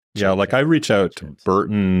Yeah, like I reach out to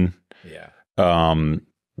Burton, to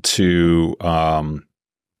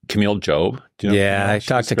Camille Job. Do you know Yeah, Camille? I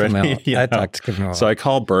talked to Camille. I talked to Camille. So I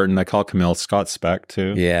call Burton, I call Camille, Scott Speck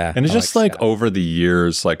too. Yeah. And it's just like Scott. over the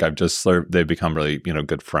years, like I've just, they've become really,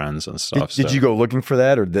 good friends and stuff. Did you go looking for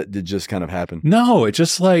that, or did it just kind of happen? No, it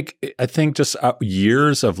just like, I think just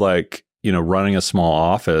years of like, running a small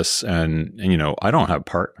office and, I don't have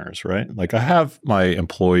partners, right? Like I have my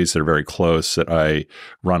employees that are very close that I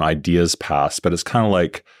run ideas past, but it's kind of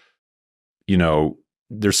like,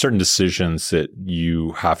 there's certain decisions that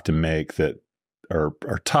you have to make that are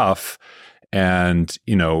tough. And,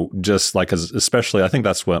 just like, especially, I think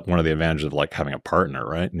that's one of the advantages of like having a partner,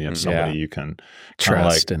 right? And you have somebody you can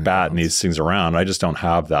trust and batten these things around. I just don't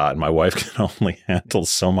have that. And my wife can only handle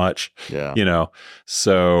so much,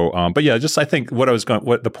 So, but yeah, just, I think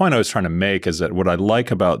the point I was trying to make is that what I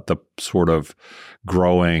like about the sort of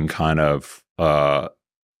growing kind of,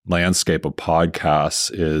 landscape of podcasts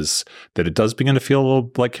is that it does begin to feel a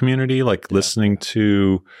little like community, like listening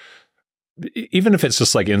to, even if it's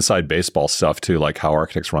just like inside baseball stuff too, like how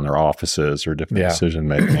architects run their offices or different decision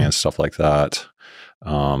making and stuff like that.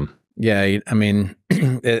 Yeah, I mean,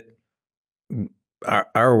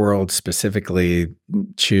 our world specifically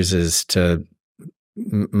chooses to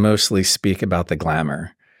mostly speak about the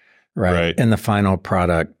glamour, right? In the final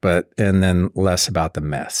product, and then less about the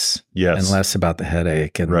mess, and less about the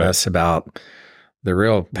headache, and less about the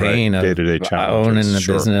real pain of day-to-day owning a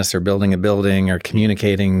business or building a building or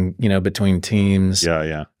communicating, between teams.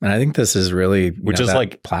 Yeah. And I think this is really, which is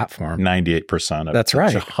like platform 98% of that's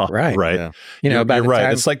right, job, right. Yeah. You're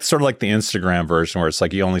right. It's like sort of like the Instagram version where it's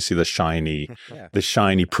like you only see the shiny,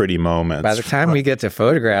 pretty moments. By the time we get to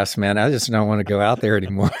photographs, man, I just don't want to go out there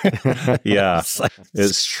anymore. Yeah,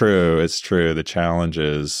 it's true. It's true. The challenge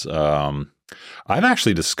is, I've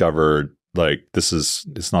actually discovered. Like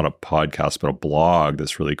it's not a podcast, but a blog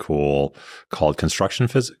that's really cool called Construction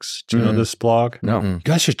Physics. Do you know this blog? No. You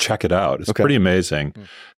guys should check it out. It's pretty amazing.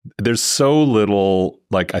 There's so little,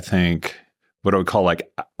 like I think what I would call like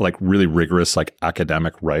really rigorous, like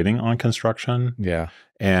academic writing on construction. Yeah.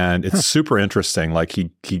 And it's super interesting. Like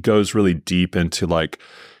he goes really deep into like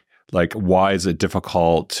why is it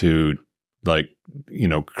difficult to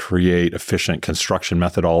create efficient construction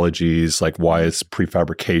methodologies, like why is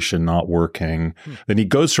prefabrication not working? Then he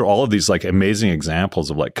goes through all of these like amazing examples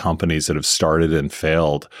of like companies that have started and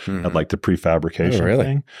failed at like the prefabrication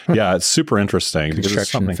thing. Yeah, it's super interesting.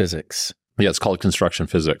 Construction physics. Yeah, it's called construction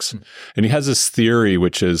physics. And he has this theory,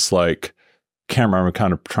 which is like, can't remember, I'm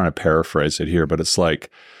kind of trying to paraphrase it here, but it's like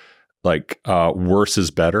worse is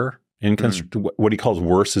better. What he calls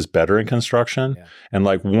worse is better in construction. Yeah. And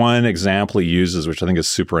like one example he uses, which I think is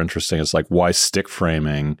super interesting, is like why stick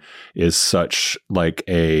framing is such like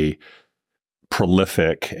a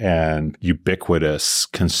prolific and ubiquitous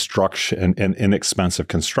construction and inexpensive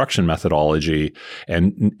construction methodology,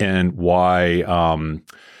 and why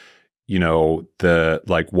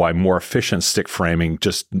why more efficient stick framing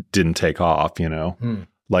just didn't take off,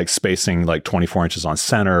 like spacing like 24 inches on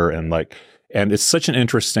center and it's such an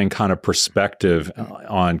interesting kind of perspective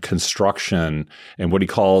on construction and what he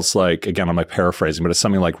calls like, again, I'm paraphrasing, but it's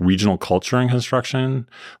something like regional culture in construction,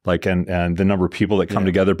 like, and the number of people that come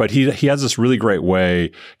together. But he has this really great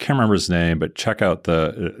way, can't remember his name, but check out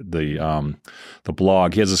the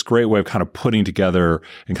blog. He has this great way of kind of putting together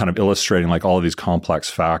and kind of illustrating like all of these complex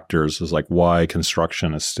factors is like why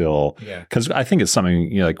construction is still, because I think it's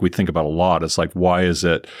something, like we think about a lot. It's like, why is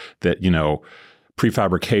it that,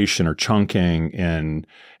 prefabrication or chunking and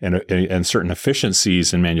certain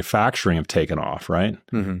efficiencies in manufacturing have taken off, right?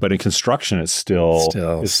 Mm-hmm. But in construction, it's still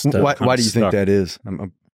why do you think that is?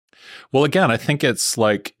 Well, again, I think it's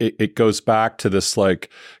like it goes back to this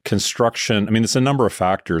like construction. I mean, it's a number of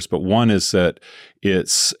factors, but one is that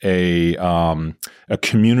it's a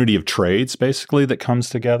community of trades basically that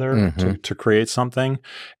comes together to create something.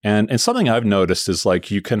 And something I've noticed is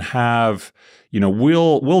like you can have,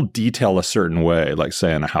 we'll detail a certain way, like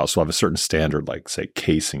say in a house, we'll have a certain standard, like say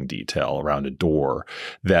casing detail around a door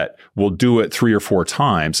that we'll do it 3 or 4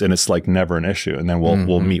 times and it's like never an issue. And then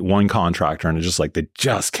we'll meet one contractor and it's just like, they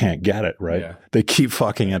just can't get it, right? Yeah. They keep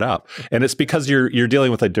fucking it up. And it's because you're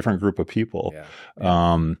dealing with a different group of people.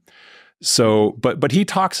 Yeah. So, but he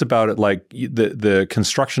talks about it like the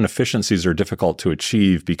construction efficiencies are difficult to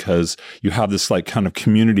achieve because you have this like kind of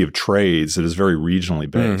community of trades that is very regionally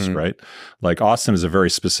based, right? Like Austin is a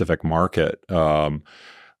very specific market.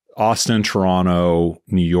 Austin, Toronto,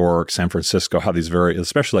 New York, San Francisco have these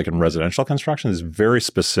especially like in residential construction, this very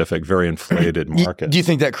specific, very inflated market. Do you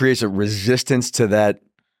think that creates a resistance to that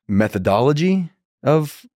methodology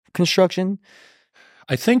of construction?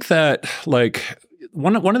 I think that like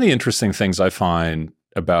one of the interesting things I find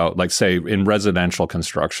about, like, say in residential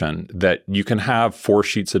construction, that you can have 4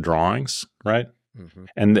 sheets of drawings, right? Mm-hmm.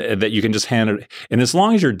 And that you can just hand it. And as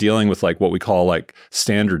long as you're dealing with like what we call like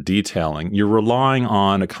standard detailing, you're relying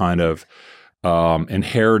on a kind of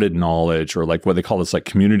inherited knowledge, or like what they call this like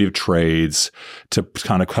community of trades, to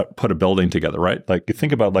kind of put a building together, right? Like you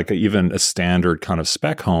think about like even a standard kind of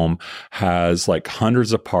spec home has like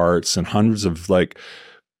hundreds of parts and hundreds of like,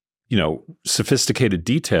 sophisticated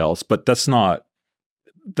details, but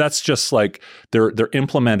that's just like they're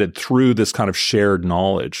implemented through this kind of shared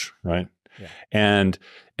knowledge, right? Yeah. And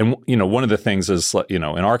one of the things is, in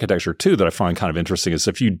architecture too, that I find kind of interesting is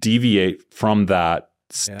if you deviate from that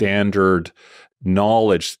standard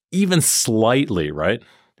knowledge even slightly, right,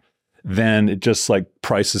 then it just like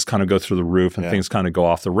prices kind of go through the roof and things kind of go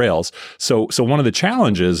off the rails. So one of the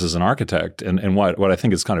challenges as an architect, and what I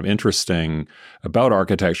think is kind of interesting about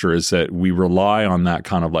architecture, is that we rely on that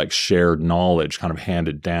kind of like shared knowledge kind of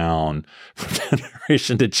handed down from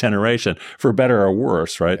generation to generation, for better or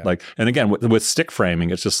worse, right? Yeah. Like, and again, with stick framing,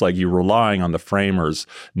 it's just like you're relying on the framer's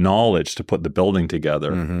knowledge to put the building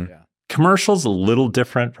together. Mm-hmm. Yeah. Commercial's a little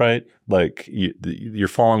different, right? Like you're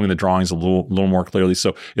following the drawings a little more clearly.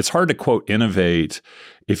 So it's hard to quote innovate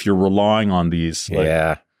if you're relying on these.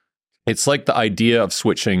 Like, it's like the idea of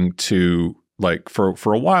switching to like for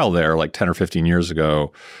a while there, like 10 or 15 years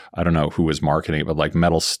ago, I don't know who was marketing it, but like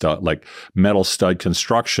metal stud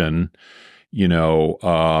construction,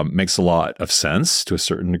 makes a lot of sense to a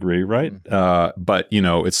certain degree, right? But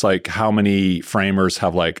it's like how many framers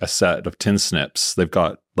have like a set of tin snips? They've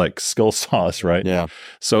got like skill saws, right? Yeah.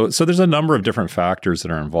 So there's a number of different factors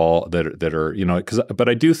that are involved that are but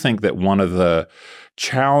I do think that one of the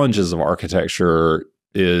challenges of architecture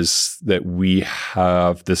is that we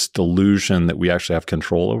have this delusion that we actually have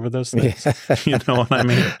control over those things. You know what I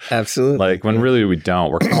mean? Absolutely. Like when really we don't.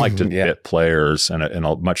 We're kind of like just bit players in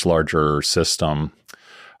a much larger system.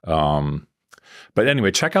 But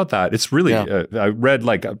anyway, check out that. It's really, I read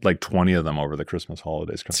like 20 of them over the Christmas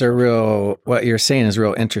holidays. What you're saying is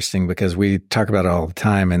real interesting, because we talk about it all the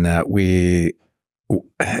time, and that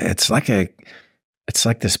it's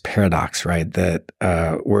like this paradox, right? That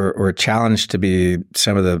we're challenged to be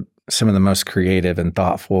some of the most creative and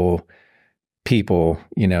thoughtful people,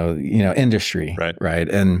 industry,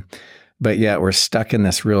 right? But yet we're stuck in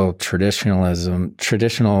this real traditional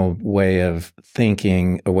way of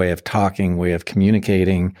thinking, a way of talking, way of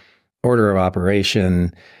communicating, order of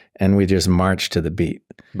operation, and we just march to the beat.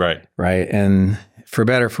 Right. Right. And for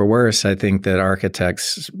better, for worse, I think that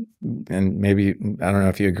architects, and maybe, I don't know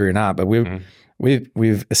if you agree or not, but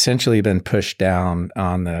we've essentially been pushed down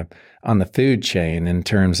on the food chain in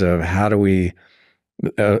terms of how do we,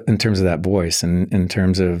 in terms of that voice, and in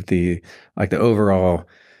terms of the overall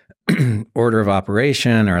order of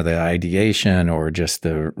operation, or the ideation, or just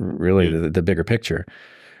the bigger picture,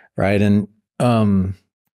 right? And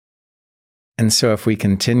so if we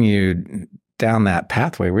continue down that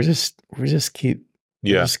pathway, we're just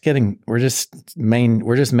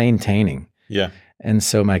maintaining. Yeah. And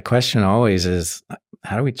so my question always is,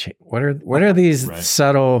 how do we change? What are these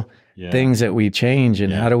subtle things that we change,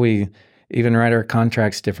 and how do we even write our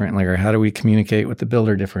contracts differently, or how do we communicate with the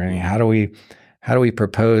builder differently? How do we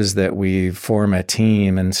propose that we form a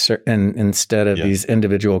team and instead of these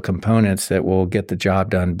individual components that will get the job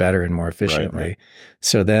done better and more efficiently? Right.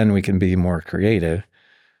 So then we can be more creative.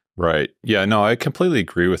 Right. Yeah, no, I completely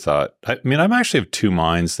agree with that. I mean, I'm actually of two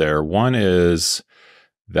minds there. One is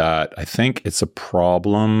that I think it's a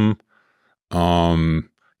problem in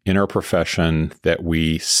our profession that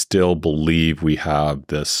we still believe we have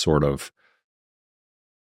this sort of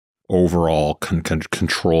overall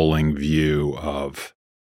controlling view of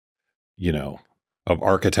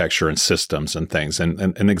architecture and systems and things. And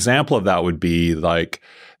an example of that would be like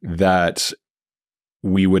that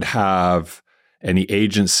we would have any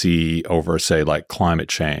agency over, say, like climate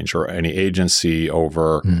change, or any agency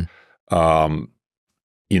over, creating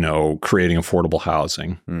affordable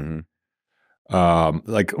housing. Mm-hmm.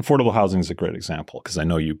 Like affordable housing is a great example, because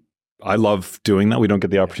I love doing that. We don't get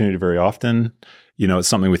the opportunity very often. It's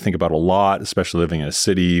something we think about a lot, especially living in a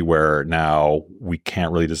city where now we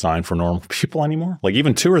can't really design for normal people anymore. Like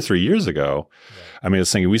even 2 or 3 years ago, I mean, I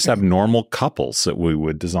was thinking we used to have normal couples that we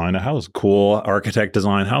would design a house, cool architect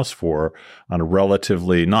design house for. on a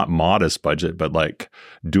relatively not modest budget, but like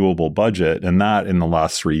doable budget. And that in the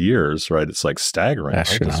last 3 years, right? It's like staggering.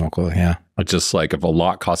 Astronomical, yeah. It's just like if a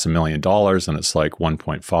lot costs $1 million and it's like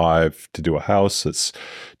 1.5 to do a house, it's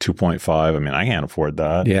 2.5. I mean, I can't afford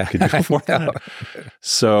that. Yeah. Could you afford that?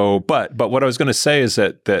 So, but what I was going to say is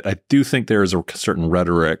that I do think there is a certain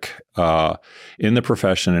rhetoric in the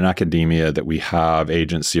profession in academia that we have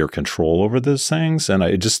agency or control over those things. And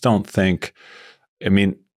I just don't think,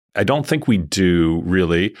 I don't think we do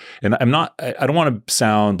really. And I don't want to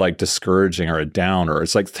sound like discouraging or a downer.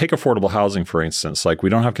 It's like, take affordable housing, for instance. Like, we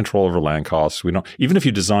don't have control over land costs. Even if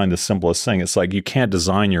you design the simplest thing, it's like, you can't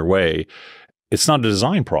design your way. It's not a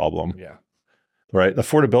design problem. Yeah. Right. The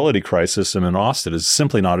affordability crisis in Austin is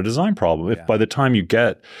simply not a design problem. If by the time you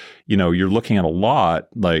get, you're looking at a lot,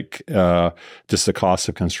 like just the cost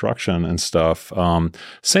of construction and stuff.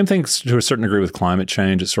 Same thing to a certain degree with climate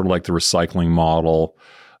change. It's sort of like the recycling model.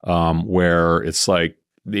 Where it's like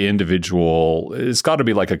the individual, it's got to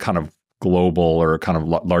be like a kind of global or a kind of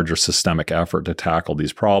larger systemic effort to tackle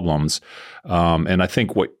these problems. And I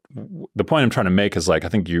think the point I'm trying to make is like, I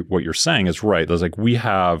think what you're saying is right. There's like, we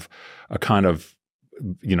have a kind of,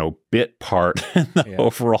 bit part in the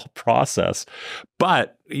overall process.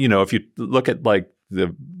 But, if you look at like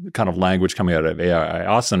the kind of language coming out of AI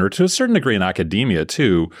Austin, or to a certain degree in academia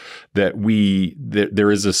too, that there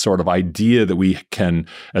is this sort of idea that we can,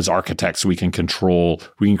 as architects, we can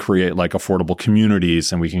create like affordable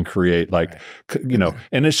communities, and we can create like,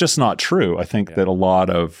 and it's just not true. I think that a lot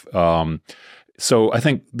of, so I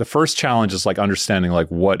think the first challenge is like understanding like,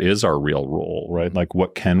 what is our real role, right? Like,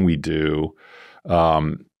 what can we do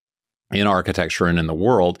in architecture and in the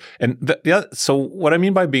world? And so what I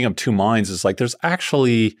mean by being of two minds is like, there's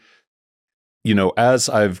actually, as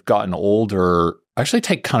I've gotten older, I actually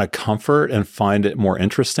take kind of comfort and find it more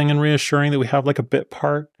interesting and reassuring that we have like a bit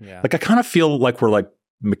part. Yeah. Like, I kind of feel like we're like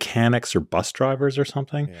mechanics or bus drivers or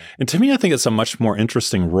something. Yeah. And to me, I think it's a much more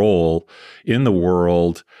interesting role in the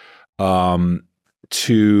world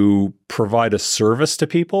to provide a service to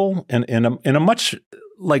people and in a much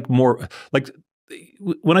like more like,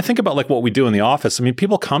 when I think about like what we do in the office,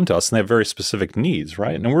 people come to us and they have very specific needs,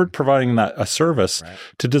 right? And we're providing that a service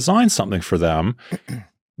to design something for them,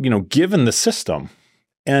 given the system.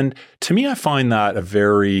 And to me, I find that a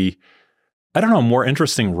very, more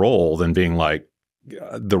interesting role than being like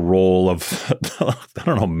the role of,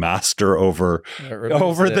 master over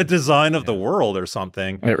the design of the world or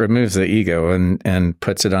something. It removes the ego and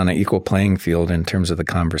puts it on an equal playing field in terms of the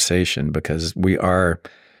conversation, because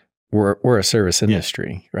we're a service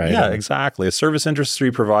industry, right? Yeah, exactly. A service industry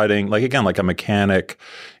providing, like, again, like a mechanic,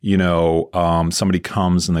 somebody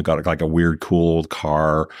comes and they've got like a weird, cool old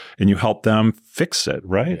car and you help them fix it,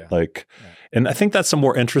 right? Yeah. And I think that's a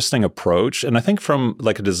more interesting approach. And I think from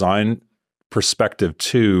like a design perspective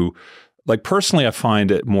too, like personally, I find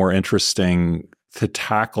it more interesting to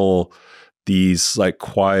tackle these like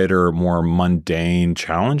quieter, more mundane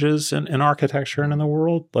challenges in architecture and in the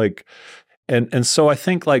world. Like, And so I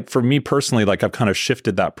think like for me personally, like I've kind of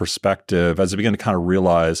shifted that perspective as I begin to kind of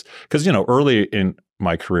realize, because, early in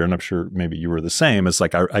my career, and I'm sure maybe you were the same, it's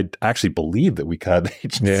like I actually believed that we could have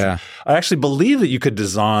agency. Yeah. I actually believed that you could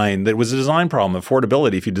design, that it was a design problem,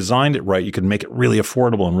 affordability. If you designed it right, you could make it really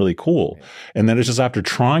affordable and really cool. Yeah. And then it's just after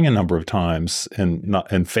trying a number of times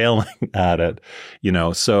and failing at it,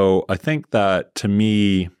 So I think that to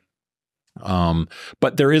me,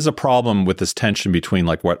 but there is a problem with this tension between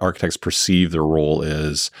like what architects perceive their role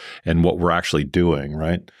is and what we're actually doing,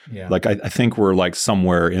 right? Yeah. Like I think we're like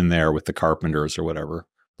somewhere in there with the carpenters or whatever.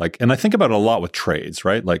 Like, and I think about it a lot with trades,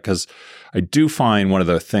 right? Like, because I do find one of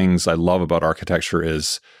the things I love about architecture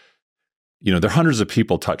is, there are hundreds of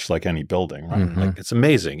people touch like any building, right? Mm-hmm. Like, it's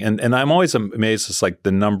amazing. And I'm always amazed. It's like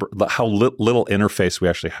how little interface we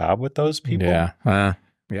actually have with those people. Yeah.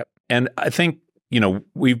 Yep. And I think,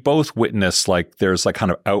 we've both witnessed like there's like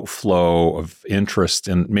kind of outflow of interest,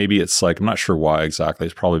 and maybe it's like, I'm not sure why exactly.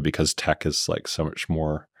 It's probably because tech is like so much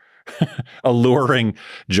more alluring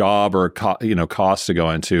job or cost to go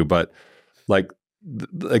into. But like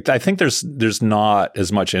I think there's not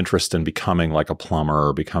as much interest in becoming like a plumber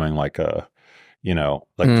or becoming like a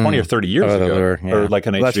 20 or 30 years ago, or like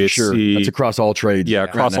an HVAC. Sure. That's across all trades. Yeah,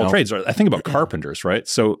 across all trades. I think about carpenters, right?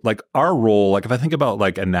 So like our role, like if I think about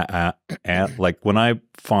like like when I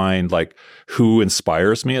find like who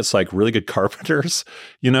inspires me, it's like really good carpenters,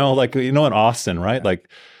 in Austin, right? Like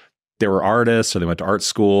they were artists or they went to art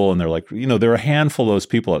school, and they're like, there are a handful of those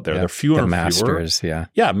people out there. They're fewer and masters, fewer.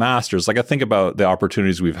 Yeah, masters. Like I think about the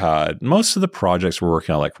opportunities we've had. Most of the projects we're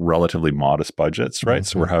working on like relatively modest budgets, right?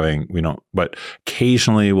 So we're having, but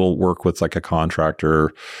occasionally we'll work with like a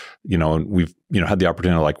contractor, and we've, had the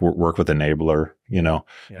opportunity to like work with Enabler,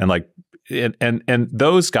 and like, and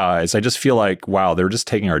those guys, I just feel like, wow, they're just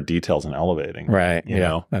taking our details and elevating. Right. You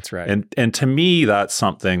know? That's right. And to me, that's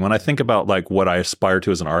something when I think about like what I aspire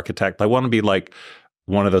to as an architect, I want to be like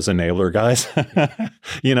one of those enabler guys,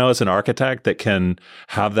 as an architect that can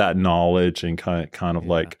have that knowledge and kind of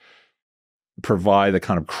like provide the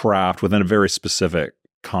kind of craft within a very specific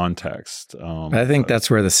context. I think that's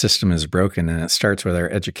where the system is broken, and it starts with our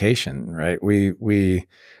education, right?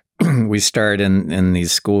 We start in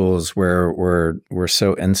these schools where we're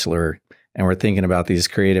so insular, and we're thinking about these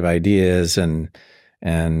creative ideas,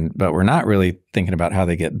 but we're not really thinking about how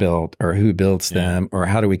they get built or who builds them, or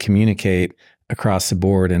how do we communicate across the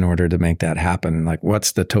board in order to make that happen. Like,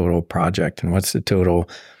 what's the total project and what's the total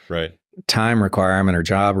time requirement or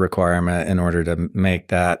job requirement in order to make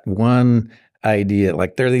that one idea?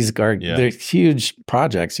 Like, they're huge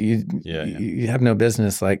projects. You have no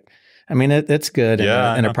business like. I mean, it's good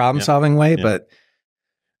in a problem-solving way, but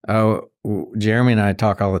Jeremy and I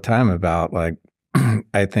talk all the time about, like,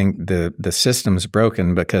 I think the system's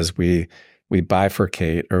broken because we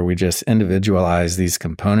bifurcate, or we just individualize these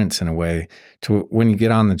components in a way to when you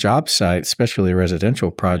get on the job site, especially a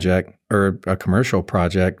residential project or a commercial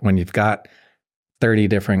project, when you've got 30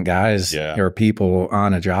 different guys or people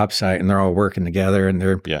on a job site and they're all working together and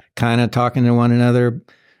they're kind of talking to one another.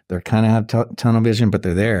 They're kind of have tunnel vision, but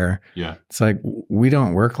they're there. Yeah. It's like, we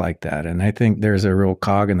don't work like that. And I think there's a real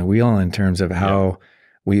cog in the wheel in terms of how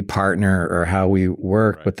we partner or how we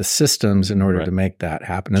work with the systems in order to make that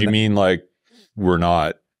happen. Do you mean like we're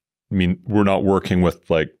not working with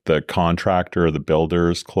like the contractor or the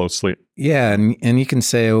builders closely? Yeah. And you can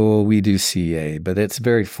say, oh, well, we do CA, but it's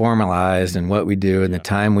very formalized in what we do and the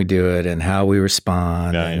time we do it and how we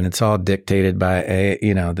respond. And it's all dictated by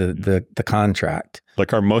the contract.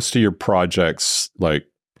 Like, are most of your projects, like,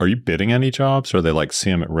 are you bidding any jobs, or are they like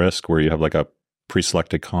CM at risk where you have like a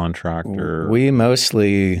pre-selected contractor? We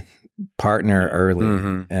mostly partner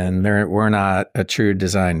early, and we're not a true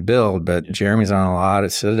design build, but Jeremy's on a lot,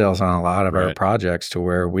 Citadel's on a lot of our projects to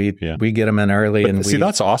where we get them in early. But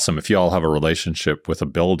that's awesome if you all have a relationship with a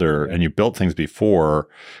builder and you built things before,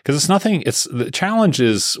 because one of the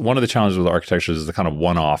challenges with architecture is the kind of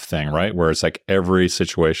one-off thing, right? Where it's like every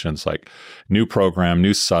situation, it's like new program,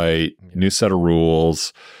 new site, new set of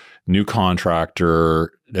rules, new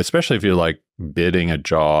contractor, especially if you're like bidding a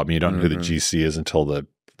job and you don't know who the GC is until the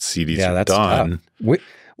CDs are done.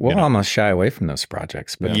 We'll almost shy away from those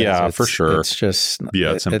projects. For sure. It's just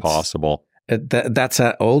it's impossible. That's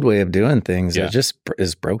that old way of doing things. It just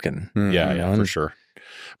is broken. For sure.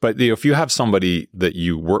 But if you have somebody that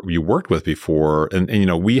you worked with before,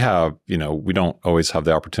 and we have, we don't always have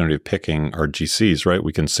the opportunity of picking our GCs, right?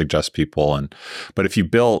 We can suggest people, but if you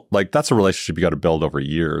build, like, that's a relationship you got to build over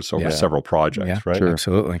years, over several projects, right? Sure,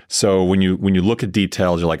 absolutely. So when you look at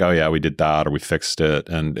details, you're like, oh yeah, we did that, or we fixed it,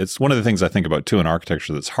 and it's one of the things I think about too in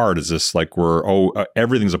architecture that's hard is this, like,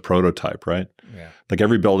 everything's a prototype, right? Yeah. Like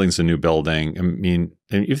every building's a new building. I mean,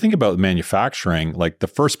 and you think about manufacturing, like the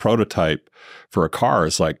first prototype for a car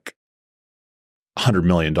is like $100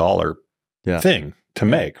 million thing to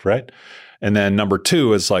make, right? And then number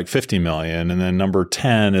 2 is like 50 million. And then number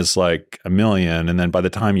 10 is like $1 million. And then by the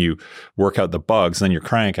time you work out the bugs, then you're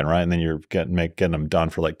cranking, right? And then you're getting them done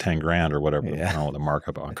for like 10 grand or whatever. I don't know what the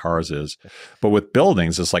markup on cars is. But with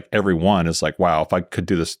buildings, it's like every one is like, wow, if I could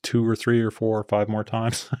do this 2 or 3 or 4 or 5 more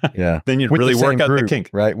times, then you'd really work out the kink,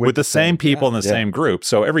 right? With the same people in the same group.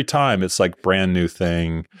 So every time it's like brand new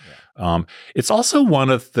thing. It's also one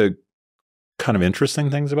of the kind of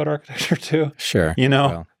interesting things about architecture too. Sure.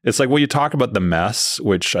 It's like, well, you talk about the mess,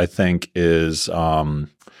 which I think is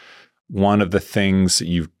one of the things that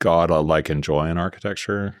you've got to like enjoy in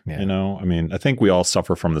architecture. I mean, I think we all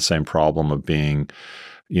suffer from the same problem of being,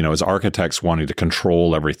 as architects wanting to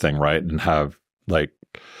control everything, right? And have like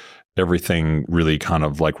everything really kind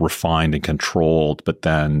of like refined and controlled. But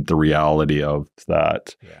then the reality of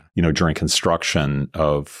that, during construction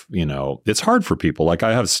of, it's hard for people. Like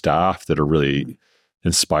I have staff that are really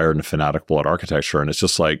inspired and fanatical at architecture. And it's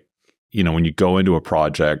just like, when you go into a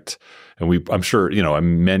project, and I'm sure,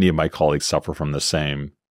 many of my colleagues suffer from the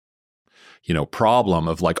same, problem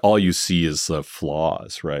of like, all you see is the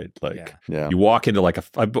flaws, right? Like you walk into like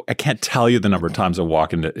I can't tell you the number of times I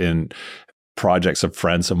walk in projects of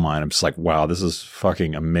friends of mine. I'm just like, wow, this is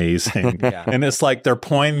fucking amazing. And it's like they're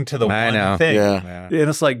pointing to the one thing. And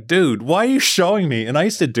it's like, dude, why are you showing me? And I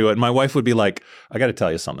used to do it. And my wife would be like, I got to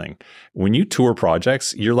tell you something. When you tour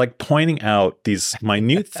projects, you're like pointing out these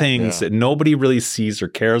minute things that nobody really sees or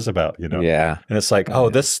cares about, you know? Yeah. And it's like,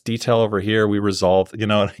 this detail over here, we resolved, you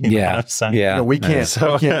know? We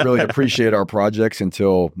can't really appreciate our projects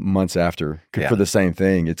until months after for the same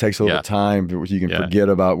thing. It takes a little time where you can forget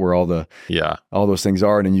about where all those things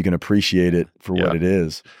are, and then you can appreciate it for what it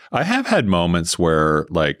is. I have had moments where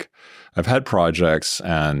like I've had projects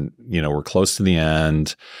and, you know, we're close to the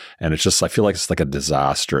end and it's just, I feel like it's like a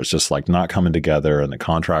disaster. It's just like not coming together and the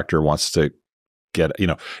contractor wants to get, you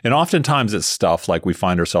know, and oftentimes it's stuff like we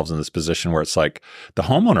find ourselves in this position where it's like the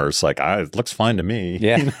homeowner's like, it looks fine to me,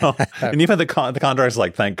 you know, and even the contractor's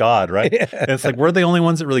like, thank God, right? And it's like, we're the only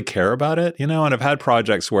ones that really care about it, you know, and I've had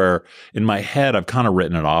projects where in my head, I've kind of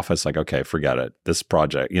written it off as like, okay, forget it, this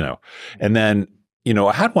project, you know, and then, you know,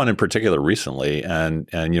 I had one in particular recently and,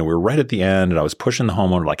 you know, we were right at the end and I was pushing the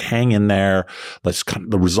homeowner, like, hang in there, let's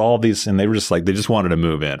kind of resolve these. And they were just like, they just wanted to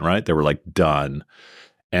move in, right? They were like done.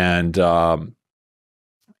 And,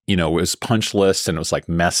 you know, it was punch list and it was like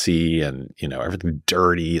messy and, you know, everything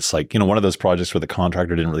dirty. It's like, you know, one of those projects where the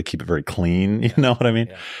contractor didn't really keep it very clean. You know what I mean?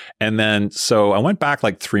 Yeah. And then, so I went back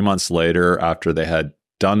like 3 months later after they had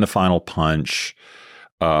done the final punch.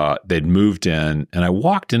 They'd moved in and I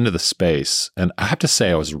walked into the space and I have to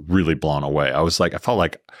say I was really blown away. I was like, I felt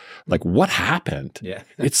like what happened? Yeah.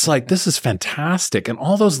 It's like, this is fantastic. And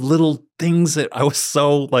all those little things that I was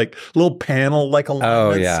so like little panel, like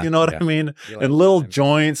alignments, you know what I mean? Like and little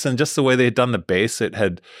joints and just the way they had done the base, it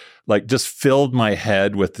had like just filled my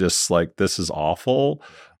head with this, like, this is awful.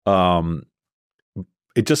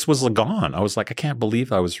 It just was gone. I was like, I can't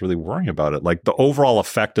believe I was really worrying about it. Like the overall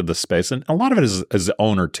effect of the space. And a lot of it is the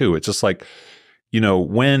owner too. It's just like, you know,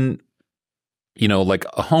 when, you know, like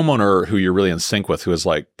a homeowner who you're really in sync with, who is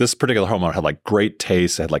like, this particular homeowner had like great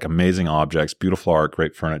taste, had like amazing objects, beautiful art,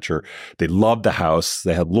 great furniture. They loved the house.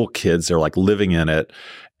 They had little kids. They're like living in it.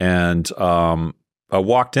 And, I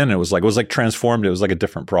walked in and it was like transformed. It was like a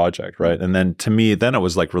different project. Right. And then to me, then it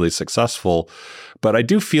was like really successful. But I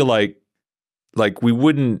do feel like we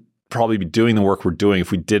wouldn't probably be doing the work we're doing if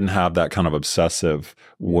we didn't have that kind of obsessive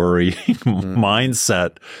worrying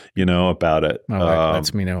mindset, you know, about it. That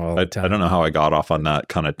lets me know all the time. I don't know how I got off on that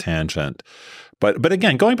kind of tangent. But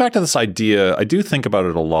again, going back to this idea, I do think about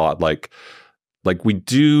it a lot. Like we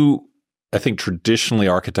do, I think traditionally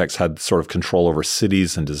architects had sort of control over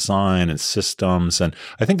cities and design and systems. And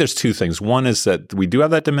I think there's two things. One is that we do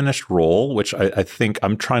have that diminished role, which I think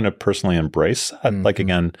I'm trying to personally embrace that. Mm-hmm. Like,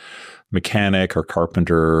 again, mechanic or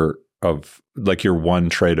carpenter of like your one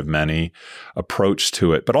trade of many approach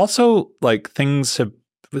to it. But also like the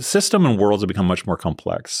system and worlds have become much more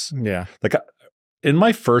complex. Yeah. Like in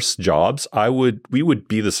my first jobs, we would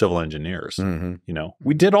be the civil engineers. Mm-hmm. You know,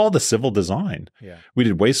 we did all the civil design. Yeah. We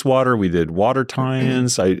did wastewater, we did water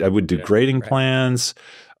tie-ins. I would do grading plans.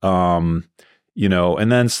 You know, and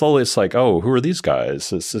then slowly it's like, oh, who are these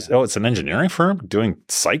guys? It's an engineering firm doing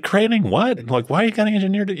site grading? What? Like, why are you getting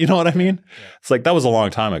engineered? You know what I mean? Yeah. It's like, that was a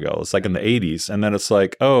long time ago. It's like in the 80s. And then it's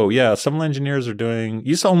like, oh yeah, civil engineers are you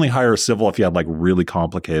used to only hire civil if you had like really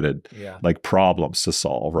complicated like problems to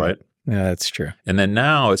solve, right? Yeah, that's true. And then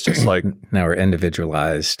now it's just like now we're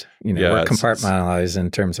individualized. You know, we're compartmentalized in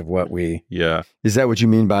terms of what we. Yeah. Is that what you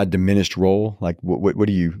mean by diminished role? Like, what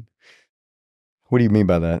do you mean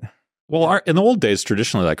by that? Well, in the old days,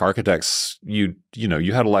 traditionally, like architects, you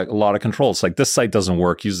had like a lot of control. It's like, this site doesn't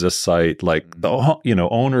work, use this site. Like the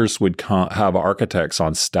owners would have architects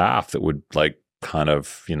on staff that would like kind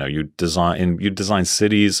of, you know, you design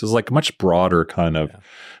cities. It was like a much broader kind of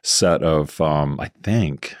set of, I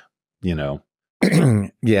think, you know.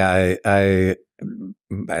 Yeah, I you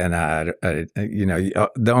know,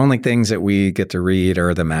 the only things that we get to read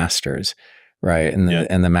are the masters, right? And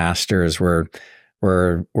the masters were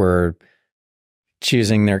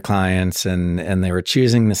choosing their clients and they were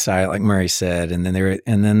choosing the site, like Murray said, and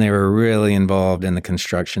then they were really involved in the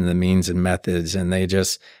construction, the means and methods, and they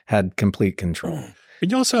just had complete control.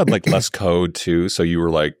 And you also had like less code too, so you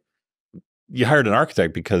were like, you hired an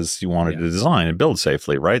architect because you wanted to design and build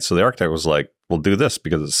safely, right? So the architect was like, we'll do this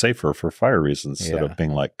because it's safer for fire reasons instead of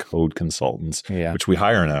being like code consultants, which we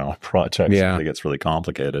hire now on projects. It gets really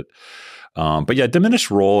complicated. But yeah,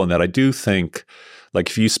 diminished role in that I do think, like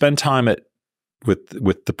if you spend time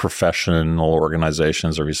with the professional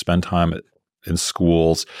organizations, or if you spend time in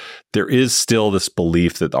schools, there is still this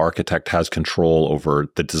belief that the architect has control over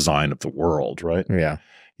the design of the world, right? Yeah.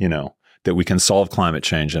 You know, that we can solve climate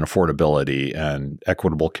change and affordability and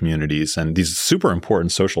equitable communities and these super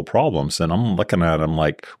important social problems. And I'm looking at them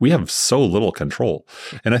like, we have so little control.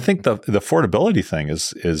 And I think the affordability thing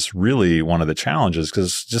is really one of the challenges because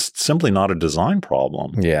it's just simply not a design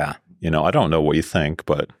problem. Yeah. I don't know what you think,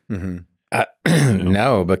 but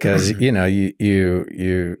no, because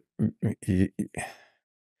you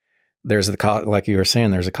there's the cost, like you were saying,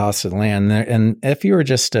 there's a cost of the land there. And if you were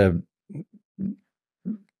just to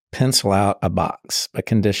pencil out a box, a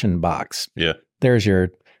conditioned box, there's your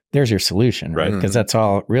solution, right? Because that's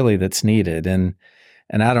all really that's needed. And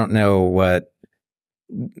I don't know what,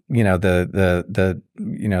 the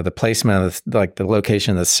placement of the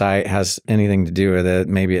location of the site has anything to do with it.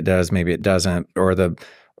 Maybe it does, maybe it doesn't, or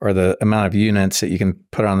the amount of units that you can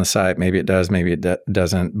put on the site. Maybe it does, maybe it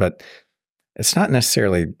doesn't, but it's not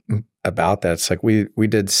necessarily about that. It's like we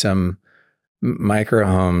did some micro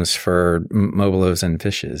homes for mobilos and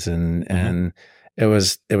fishes, and it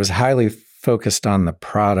was highly focused on the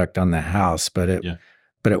product on the house, but it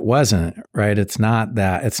wasn't, right. It's not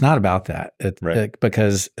that. It's not about that.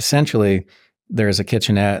 Because essentially there's a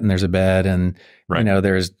kitchenette and there's a bed, and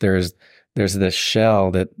there's this shell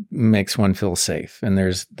that makes one feel safe, and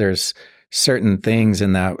there's certain things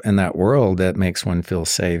in that world that makes one feel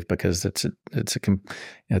safe because it's a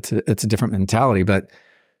different mentality. But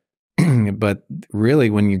really,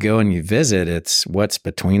 when you go and you visit, it's what's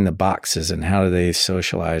between the boxes and how do they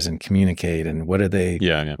socialize and communicate, and what do they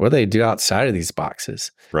what do they do outside of these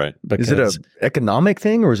boxes? Right. Is it an economic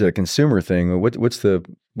thing or is it a consumer thing? What do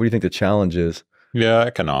you think the challenge is? Yeah,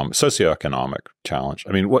 socioeconomic challenge.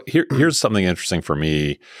 I mean, here's something interesting for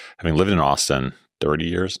me, having lived in Austin 30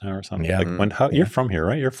 years now or something. Yeah. You're from here,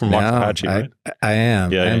 right? You're from Waxahachie, right? I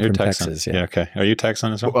am. Yeah, I'm you're from Texan. Texas. Yeah. Okay. Are you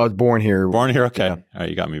Texan as well? I was born here. Okay. Yeah. All right,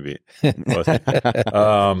 you got me beat.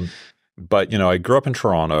 But I grew up in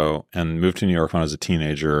Toronto and moved to New York when I was a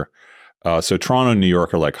teenager. So Toronto and New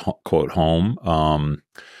York are like quote home.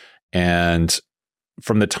 And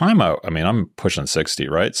from the time I'm pushing 60,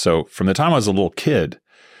 right? So from the time I was a little kid,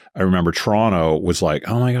 I remember Toronto was like,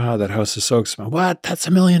 oh my God, that house is so expensive. What? That's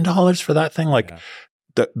 $1 million for that thing? Like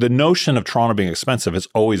the notion of Toronto being expensive has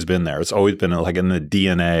always been there. It's always been like in the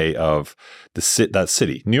DNA of that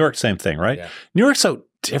city. New York, same thing, right? Yeah. New York's a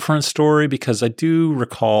different story because I do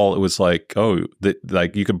recall it was like,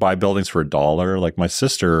 like you could buy buildings for $1. Like my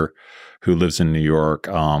sister, who lives in New York,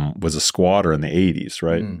 was a squatter in the 80s,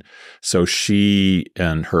 right? So she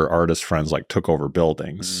and her artist friends like took over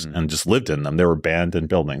buildings and just lived in them. They were abandoned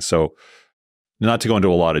buildings. So not to go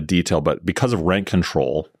into a lot of detail, but because of rent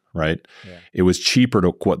control, right? Yeah. It was cheaper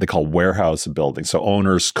to what they call warehouse buildings. So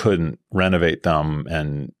owners couldn't renovate them.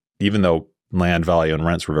 And even though land value and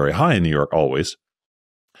rents were very high in New York always,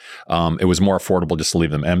 it was more affordable just to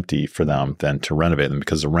leave them empty for them than to renovate them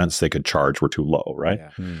because the rents they could charge were too low, right? Yeah.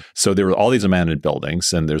 So there were all these abandoned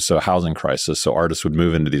buildings and there's a housing crisis. So artists would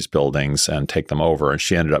move into these buildings and take them over. And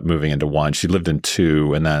she ended up moving into one. She lived in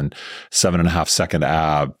two, and then 7.5 2nd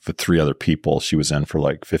Ave with 3 other people. She was in for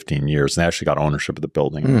like 15 years. And they actually got ownership of the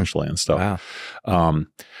building eventually and stuff. Wow.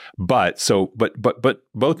 But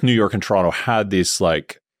both New York and Toronto had these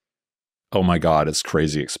like, oh my God, it's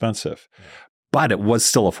crazy expensive. Yeah. But it was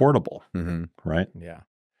still affordable, right? Yeah.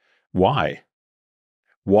 Why?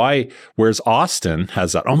 Whereas Austin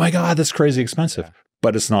has that, oh my God, that's crazy expensive,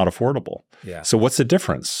 but it's not affordable. Yeah. So what's the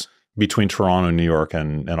difference between Toronto, New York,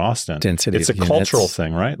 and Austin? Density. It's a cultural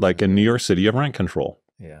thing, right? Like in New York City, you have rent control.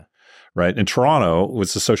 Yeah. Right? In Toronto,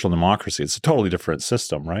 it's a social democracy. It's a totally different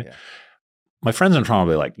system, right? Yeah. My friends in Toronto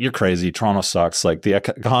will be like, you're crazy. Toronto sucks. Like the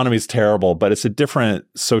economy is terrible, but it's a different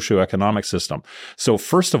socioeconomic system. So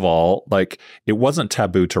first of all, like it wasn't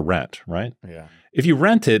taboo to rent, right? Yeah. If you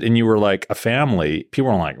rented and you were like a family,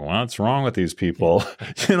 people were like, what's wrong with these people?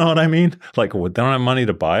 You know what I mean? Like, well, they don't have money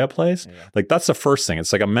to buy a place. Yeah. Like that's the first thing.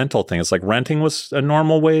 It's like a mental thing. It's like renting was a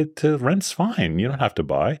normal way to rent's fine. You don't have to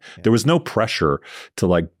buy. Yeah. There was no pressure to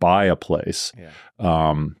like buy a place. Yeah.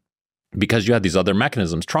 Because you had these other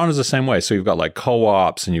mechanisms. Toronto's the same way. So you've got like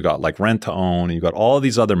co-ops and you've got like rent to own and you've got all of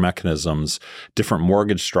these other mechanisms, different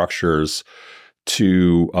mortgage structures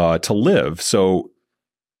to live. So,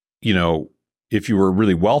 if you were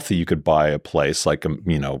really wealthy, you could buy a place like, in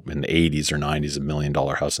the 80s or 90s, $1 million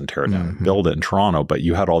house and tear it down and build it in Toronto. But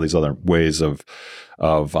you had all these other ways of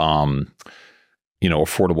affordable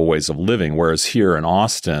ways of living. Whereas here in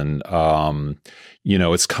Austin,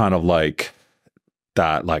 it's kind of like,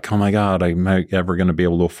 that like, oh my God, am I ever going to be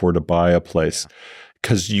able to afford to buy a place?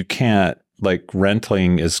 Because you can't, like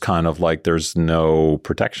renting is kind of like there's no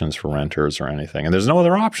protections for renters or anything. And there's no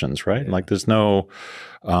other options, right? Yeah. Like there's no,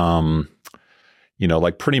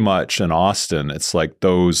 like pretty much in Austin, it's like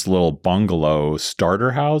those little bungalow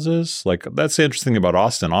starter houses. Like that's the interesting thing about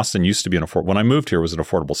Austin. Austin used to be when I moved here, it was an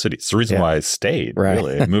affordable city. It's the reason why I stayed,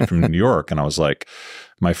 really. I moved from New York and I was like,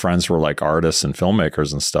 my friends were like artists and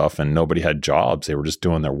filmmakers and stuff, and nobody had jobs. They were just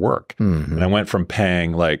doing their work. Mm-hmm. And I went from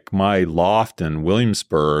paying like my loft in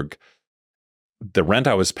Williamsburg, the rent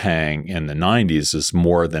I was paying in the 90s is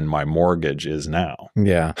more than my mortgage is now.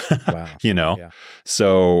 Yeah. Wow. Yeah.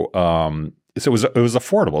 So it was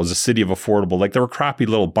affordable. It was a city of affordable. Like there were crappy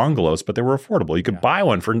little bungalows, but they were affordable. You could buy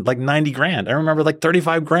one for like 90 grand. I remember like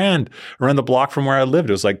 35 grand around the block from where I lived.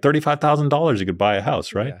 It was like $35,000 you could buy a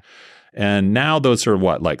house, right? Yeah. And now those are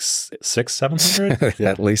what, like $600-700?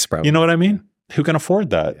 At least probably. You know what I mean? Who can afford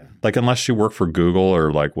that? Yeah. Like unless you work for Google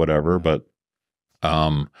or like whatever, but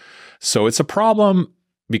so it's a problem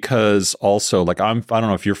because also like I don't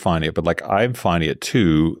know if you're finding it, but like I'm finding it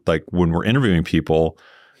too. Like when we're interviewing people,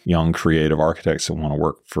 young creative architects that want to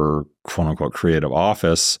work for quote unquote creative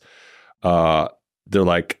office, they're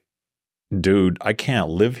like, dude, I can't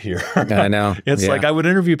live here. I know. It's like I would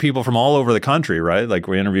interview people from all over the country, right? Like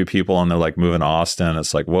we interview people and they're like moving to Austin.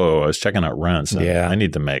 It's like, whoa, I was checking out rents. And I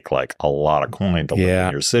need to make like a lot of coin to live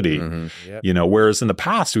in your city. Mm-hmm. Yep. Whereas in the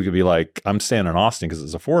past we could be like, I'm staying in Austin because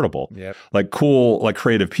it's affordable. Yep. Like cool, like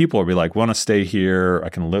creative people would be like, want to stay here. I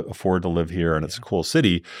can afford to live here and it's a cool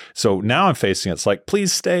city. So now I'm facing it's like,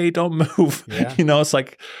 please stay, don't move. Yeah. It's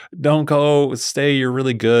like, don't go, stay. You're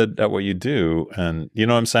really good at what you do. And you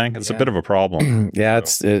know what I'm saying? It's a bit of a problem. Yeah,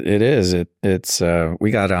 it is. It's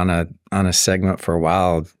we got on a segment for a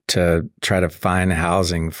while to try to find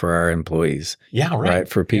housing for our employees. Yeah, right.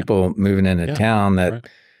 For people moving into town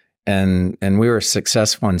and we were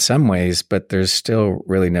successful in some ways, but there's still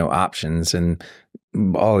really no options. And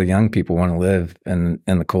all the young people want to live in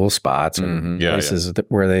the cool spots and places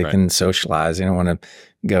where they can socialize. They don't want to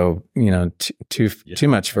go, too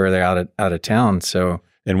much further out of town. So.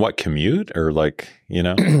 And what, commute or like,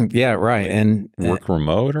 Yeah, right. And work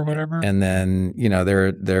remote or whatever. And then,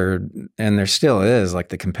 there still is like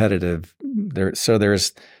the competitive there. So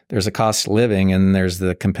there's a cost of living and there's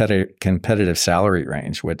the competitive salary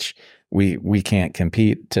range, which we can't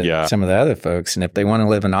compete to some of the other folks. And if they want to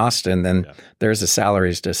live in Austin, then there's the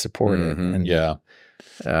salaries to support it. And,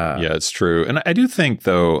 it's true. And I do think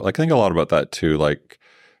though, like I think a lot about that too. Like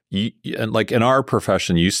and like in our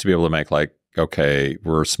profession, you used to be able to make like, okay,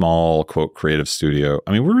 we're a small, quote, creative studio.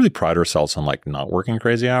 I mean, we really pride ourselves on like not working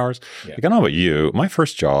crazy hours. Yeah. Like, I don't know about you. My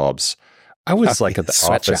first jobs, I was like at the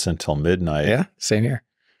office until midnight. Yeah, same here.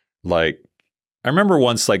 Like, I remember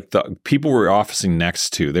once like the people we were officing next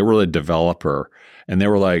to, they were a developer and they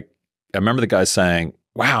were like, I remember the guy saying,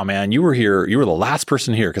 wow, man, you were here. You were the last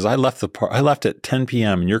person here because I left at 10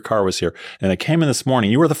 p.m. and your car was here. And I came in this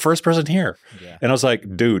morning. You were the first person here. Yeah. And I was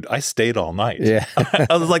like, dude, I stayed all night. Yeah.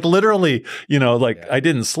 I was like, literally, I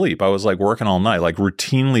didn't sleep. I was like working all night, like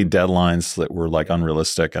routinely deadlines that were like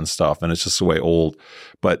unrealistic and stuff. And it's just the way old.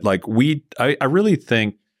 But like I really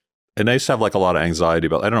think, and I used to have like a lot of anxiety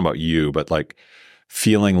about, I don't know about you, but like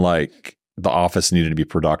feeling like the office needed to be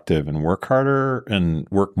productive and work harder and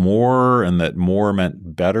work more and that more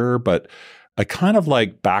meant better. But I kind of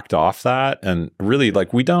like backed off that and really like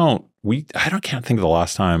can't think of the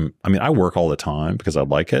last time. I mean, I work all the time because I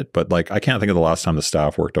like it, but like I can't think of the last time the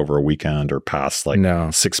staff worked over a weekend or past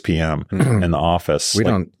like 6 p.m. in the office.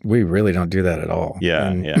 We really don't do that at all. Yeah.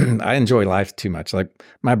 And I enjoy life too much. Like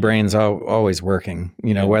my brain's always working,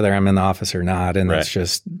 whether I'm in the office or not. And that's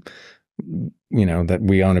just that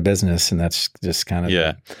we own a business and that's just kind of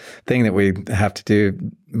the thing that we have to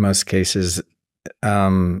do most cases.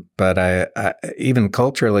 But I even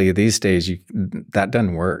culturally these days, that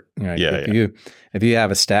doesn't work. If you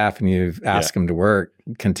have a staff and you ask them to work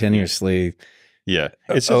continuously,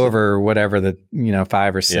 it's over whatever the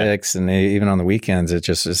 5 or 6, and even on the weekends,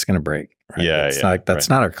 it's going to break. Right? It's like that's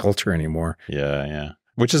not our culture anymore. Yeah.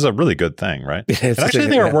 Which is a really good thing, right? And actually, I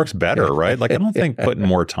think it works better, right? Like, I don't think putting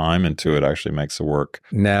more time into it actually makes the work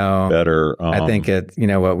better. I think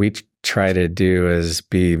what we try to do is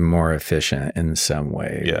be more efficient in some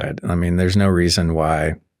way. Yeah. Right? I mean, there's no reason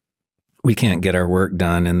why we can't get our work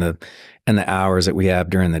done in the hours that we have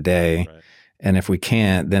during the day. Right. And if we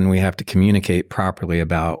can't, then we have to communicate properly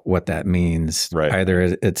about what that means. Right.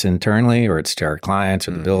 Either it's internally or it's to our clients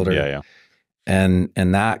or the builder. Yeah. And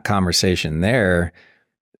that conversation there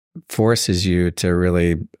forces you to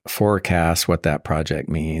really forecast what that project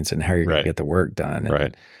means and how you're going to get the work done.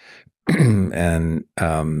 Right.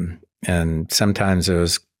 And sometimes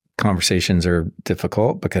those conversations are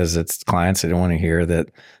difficult because it's clients that don't want to hear that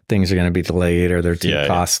things are going to be delayed or they're too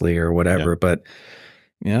costly or whatever. Yeah. But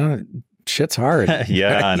shit's hard.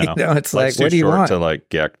 Yeah, I know. It's like what do you want? To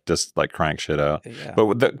like, just like crank shit out. Yeah.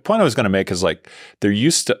 But the point I was going to make is like, there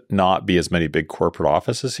used to not be as many big corporate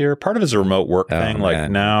offices here. Part of it is a remote work thing. Man.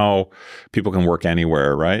 Like now people can work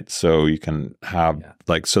anywhere, right? So you can have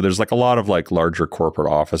so there's like a lot of like larger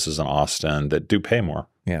corporate offices in Austin that do pay more.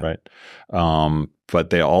 Yeah. Right. But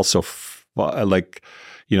they also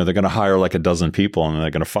they're going to hire like a dozen people and they're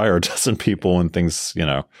going to fire a dozen people and things,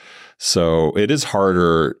 So it is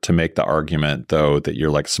harder to make the argument, though, that you're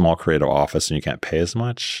like a small creative office and you can't pay as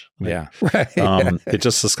much. Yeah. Right. It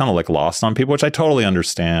just is kind of like lost on people, which I totally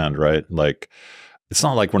understand, right? Like, it's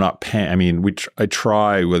not like we're not paying. I mean, I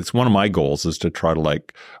try, it's one of my goals is to try to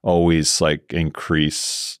like always like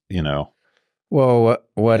increase, well,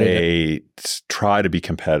 try to be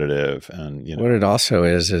competitive and, What it also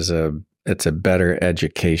is it's a better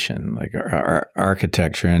education, like our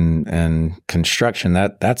architecture and construction.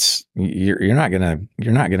 That's you're not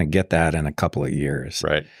gonna get that in a couple of years,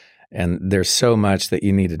 right? And there's so much that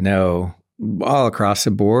you need to know all across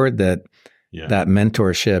the board that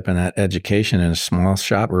mentorship and that education in a small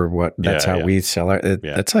shop or that's how we sell it.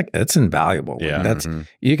 It's invaluable. Yeah, that's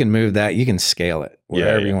you can move that, you can scale it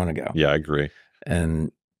wherever you want to go. Yeah, I agree.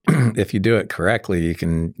 And if you do it correctly, you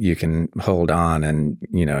can hold on and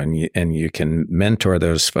you can mentor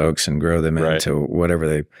those folks and grow them into whatever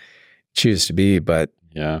they choose to be. But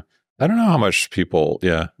I don't know how much people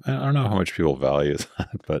value that,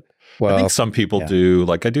 but I think some people do.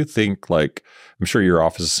 Like, I do think, like, I'm sure your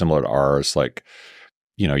office is similar to ours. Like,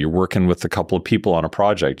 you're working with a couple of people on a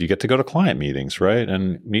project. You get to go to client meetings, right?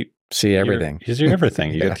 And see everything. You see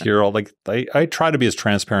everything. You get to hear all, like, I try to be as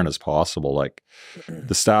transparent as possible. Like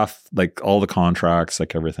the staff, like all the contracts,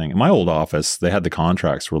 like everything. In my old office, they had the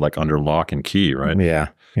contracts were like under lock and key, right? Yeah.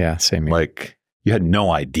 Yeah. Same here. Like you had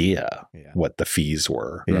no idea what the fees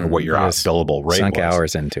were or what your billable rate sunk was.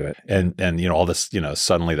 Hours into it. And all this,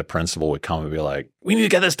 suddenly the principal would come and be like, we need to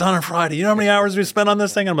get this done on Friday. You know how many hours we spent on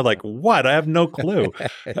this thing? And I'm like, what? I have no clue.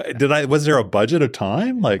 Was there a budget of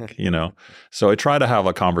time? Like, so I try to have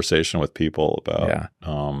a conversation with people about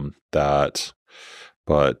that.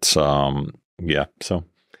 But so.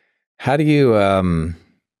 How do you,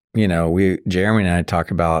 Jeremy and I talk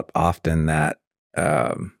about often that,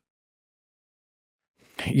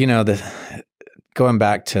 going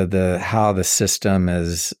back to how the system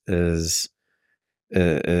is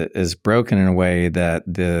broken in a way that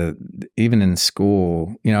even in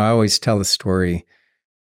school, I always tell the story.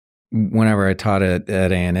 Whenever I taught at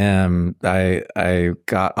A&M, I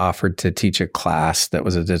got offered to teach a class that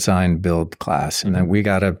was a design build class, and then we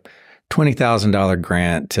got a $20,000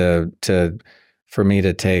 grant for me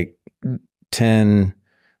to take 10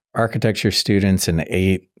 architecture students and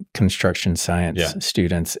 8 construction science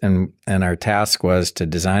students. And our task was to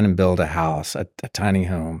design and build a house, a tiny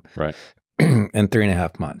home, right, in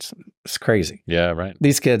 3.5 months. It's crazy. Yeah, right.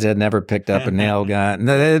 These kids had never picked up a nail gun.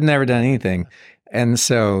 They had never done anything. And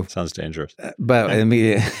so sounds dangerous. But I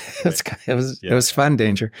mean, it was fun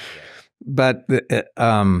danger. But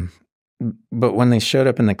when they showed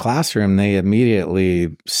up in the classroom, they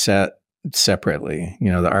immediately set separately.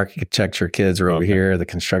 The architecture kids are over here, the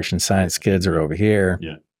construction science kids are over here.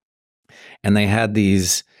 Yeah. And they had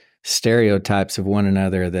these stereotypes of one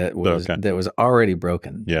another that was already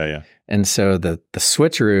broken. Yeah, yeah. And so the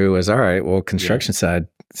switcheroo was, all right, well, construction side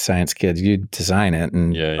science kids, you design it,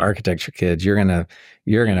 and architecture kids, you're gonna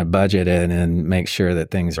budget it and make sure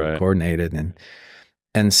that things are coordinated.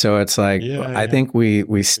 And so it's like, I think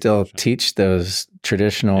we still teach those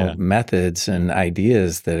traditional methods and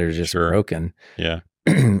ideas that are just broken. Yeah.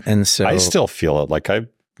 And so I still feel it. Like, I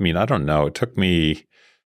don't know. It took me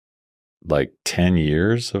like 10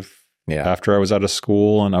 years after I was out of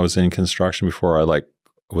school and I was in construction before I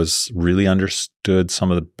was really understood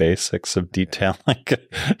some of the basics of detailing,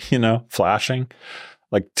 flashing.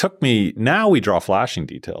 Like, took me, now we draw flashing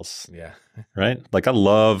details. Yeah. Right? Like, I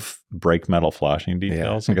love brake metal flashing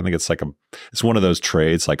details. Like, I think it's one of those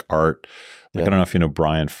trades like art. Like, I don't know if you know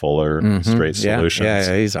Brian Fuller, Straight Solutions.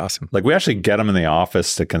 Yeah, he's awesome. Like, we actually get him in the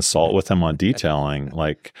office to consult with him on detailing.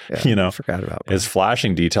 Like, I forgot about that. His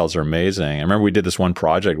flashing details are amazing. I remember we did this one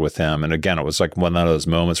project with him. And again, it was like one of those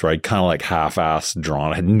moments where I kind of like half-assed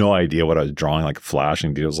drawn. I had no idea what I was drawing, like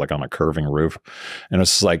flashing details, like on a curving roof. And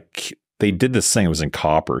it's like, they did this thing. It was in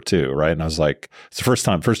copper too, right? And I was like, it's the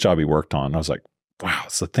first job he worked on. And I was like, wow,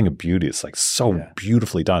 it's a thing of beauty. It's like so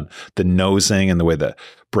beautifully done. The nosing and the way the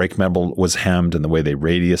brake metal was hemmed and the way they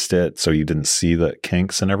radiused it so you didn't see the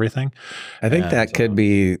kinks and everything. I think that could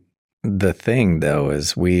be the thing, though,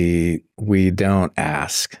 is we don't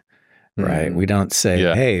ask. right? We don't say,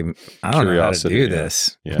 hey, I don't know how to do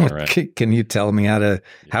this. Yeah, right. Can you tell me how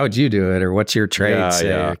would you do it? Or what's your trade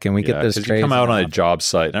say? Can we get this trade? You come out on a job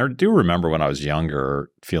site. And I do remember when I was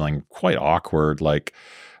younger feeling quite awkward, like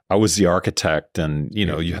I was the architect and, you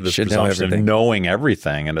have this presumption of knowing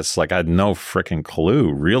everything. And it's like, I had no freaking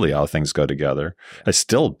clue really how things go together. I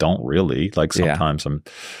still don't really. Like sometimes I'm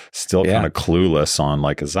still kind of clueless on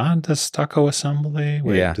like, is that a stucco assembly?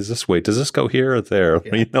 Does this go here or there?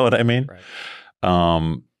 You know what I mean?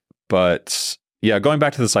 Right. But going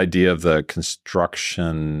back to this idea of the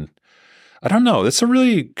construction, I don't know. It's a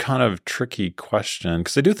really kind of tricky question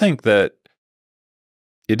because I do think that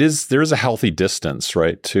there is a healthy distance,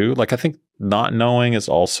 right, too. Like I think not knowing is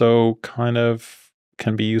also kind of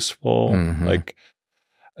can be useful. Like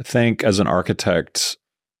I think as an architect,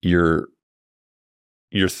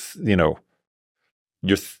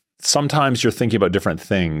 sometimes you're thinking about different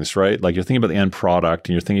things, right? Like you're thinking about the end product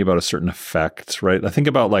and you're thinking about a certain effect, right? I think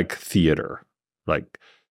about like theater, like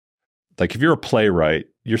if you're a playwright,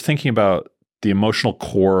 you're thinking about the emotional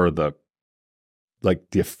core of the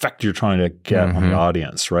effect you're trying to get on the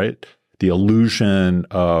audience, right? The illusion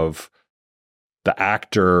of the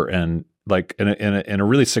actor and like in a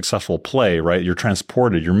really successful play, right? You're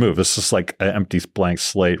transported, you're moved. It's just like an empty blank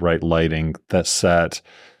slate, right? Lighting, that set.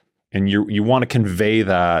 And you want to convey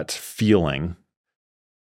that feeling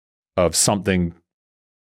of something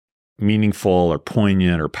meaniful or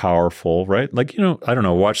poignant or powerful, right? Like, I don't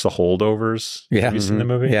know, watch The Holdovers. Yeah. Have you seen the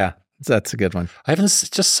movie? Yeah. That's a good one. It's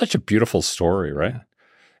just such a beautiful story, right? Yeah.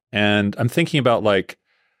 And I'm thinking about like,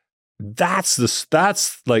 that's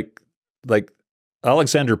like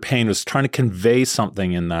Alexander Payne was trying to convey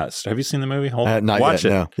something in that. Have you seen the movie? Watch it.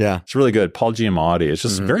 No. Yeah. It's really good. Paul Giamatti. It's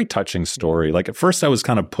just a very touching story. Like at first I was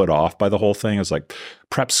kind of put off by the whole thing. It was like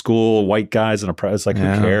prep school, white guys in a prep. It's like, who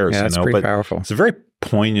cares? Yeah, it's pretty powerful. It's a very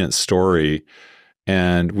poignant story.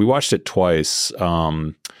 And we watched it twice.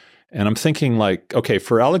 And I'm thinking like, okay,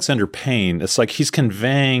 for Alexander Payne, it's like he's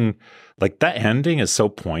conveying like that ending is so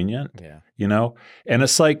poignant, and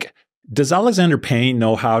it's like, does Alexander Payne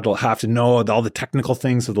have to know all the technical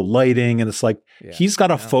things of the lighting? And it's like, he's got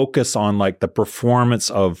to focus on like the performance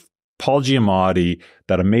of Paul Giamatti,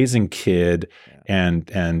 that amazing kid. And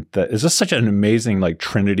it's just such an amazing like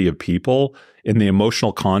trinity of people in the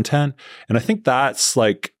emotional content. And I think that's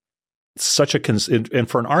like such and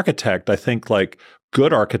for an architect, I think like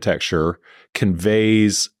good architecture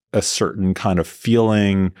conveys a certain kind of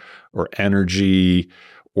feeling or energy,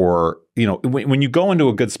 or, when you go into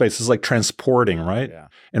a good space, it's like transporting, right? Yeah.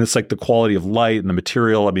 And it's like the quality of light and the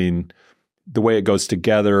material. I mean, the way it goes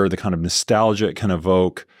together, the kind of nostalgia it can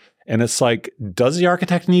evoke. And it's like, does the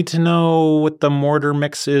architect need to know what the mortar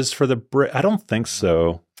mix is for the brick? I don't think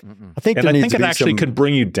so. I think it actually could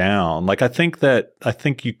bring you down. Like, I think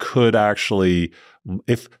you could actually,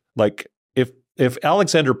 if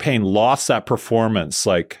Alexander Payne lost that performance,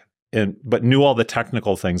 but knew all the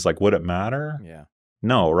technical things, like, would it matter? Yeah.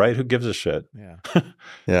 No, right? Who gives a shit? Yeah.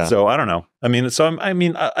 Yeah. So I don't know. I mean,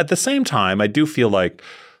 at the same time, I do feel like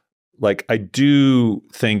I do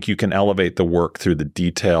think you can elevate the work through the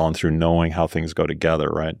detail and through knowing how things go together,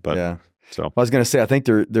 right? But yeah. So I was going to say, I think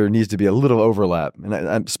there needs to be a little overlap. And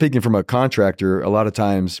I'm speaking from a contractor. A lot of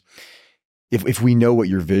times, if we know what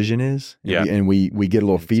your vision is, and we get a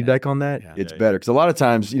little feedback on that, it's better. Because a lot of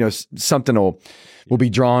times, something will be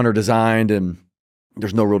drawn or designed, and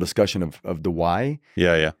there's no real discussion of the why.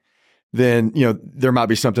 Yeah. Then, there might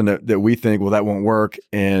be something that we think, well, that won't work.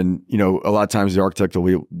 And, a lot of times the architect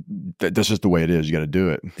will that's just the way it is. You got to do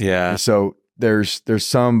it. Yeah. And so there's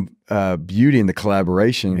some beauty in the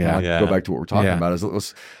collaboration. Go back to what we're talking about.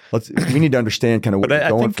 Is we need to understand kind of what we're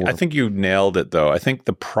going for. I think you nailed it, though. I think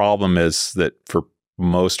the problem is that for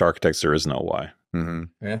most architects, there is no why.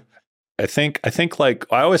 Mm-hmm. Yeah. I think like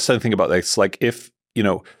I always think about this, like if,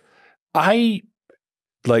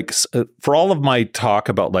 for all of my talk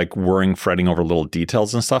about like fretting over little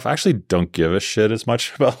details and stuff, I actually don't give a shit as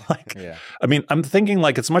much about I mean, I'm thinking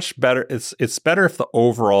like it's much better. It's better if the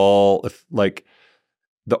overall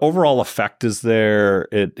effect is there.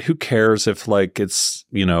 Who cares if like it's,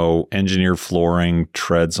 engineered flooring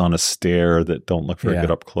treads on a stair that don't look very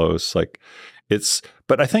good up close.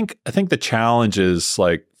 But I think the challenge is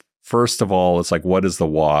like, first of all, it's like, what is the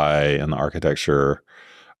why in the architecture?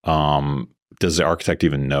 Does the architect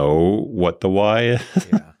even know what the why is?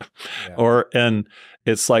 Yeah. Or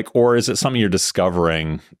is it something you're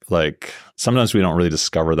discovering? Like sometimes we don't really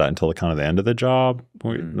discover that until the end of the job.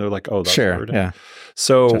 They're like, oh, that's sure. weird. Yeah.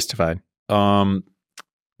 So justified. But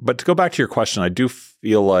to go back to your question, I do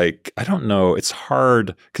feel like, I don't know, it's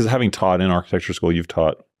hard because having taught in architecture school, you've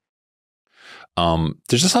taught,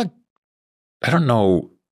 there's just like I don't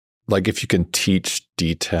know, like if you can teach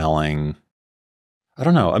detailing. I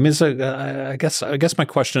don't know. I mean, I guess my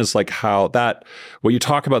question is like how that, what you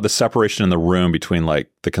talk about, the separation in the room between like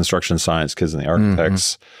the construction science kids and the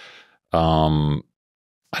architects.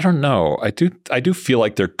 I don't know. I do feel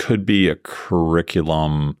like there could be a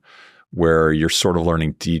curriculum where you're sort of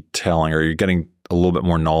learning detailing, or you're getting a little bit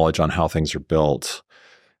more knowledge on how things are built.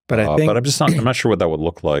 But I'm not sure what that would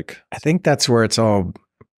look like. I think that's where it's all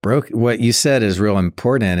broke. What you said is real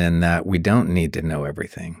important in that we don't need to know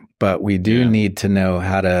everything, but we do need to know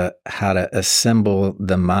how to assemble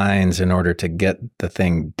the minds in order to get the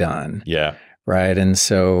thing done. Yeah. Right. And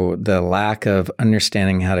so the lack of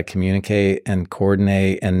understanding how to communicate and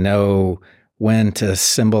coordinate and know when to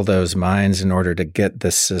assemble those minds in order to get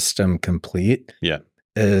the system complete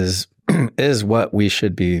is what we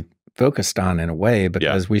should be focused on in a way,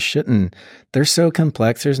 because we shouldn't, they're so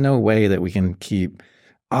complex. There's no way that we can keep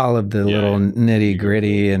all of the little nitty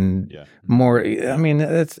gritty and more. I mean,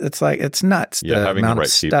 it's like, it's nuts. Yeah, the having amount the right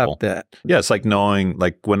of stuff people. that. Yeah, it's like knowing,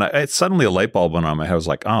 like when suddenly a light bulb went on my head, I was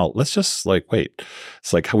like, oh, let's just like, wait.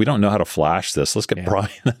 It's like, we don't know how to flash this. Let's get Brian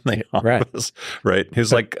in the office. Right.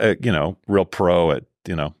 Who's like, real pro at,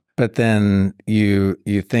 But then you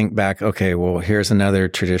think back, okay, well, here's another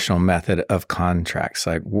traditional method of contracts.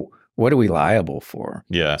 Like, what are we liable for?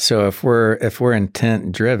 Yeah. So if we're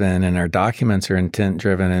intent driven and our documents are intent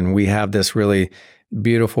driven, and we have this really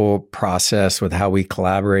beautiful process with how we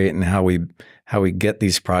collaborate and how we get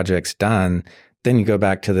these projects done, then you go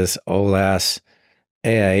back to this old ass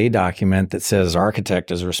AIA document that says architect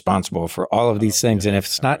is responsible for all of these things, and if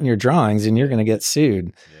it's not in your drawings, then you're going to get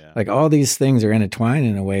sued. Yeah. Like all these things are intertwined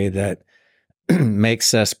in a way that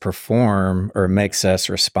makes us perform or makes us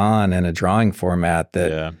respond in a drawing format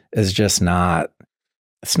that is just not,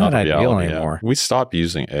 it's not ideal anymore. We stopped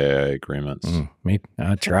using AIA agreements.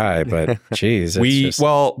 I try, but geez.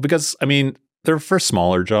 Because I mean, they're for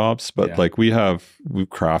smaller jobs, but like we've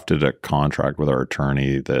crafted a contract with our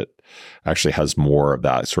attorney that actually has more of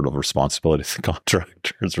that sort of responsibility. The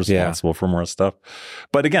contractor is responsible for more stuff.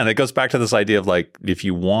 But again, it goes back to this idea of like, if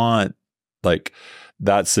you want, like,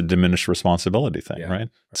 that's a diminished responsibility thing, right?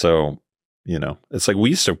 So, it's like we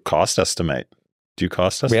used to cost estimate. Do you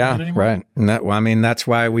cost estimate anymore? Right. And that's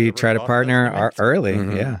why we try to partner early.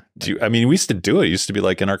 Mm-hmm. We used to do it. It used to be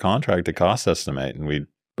like in our contract to cost estimate, and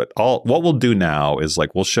what we'll do now is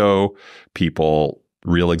like we'll show people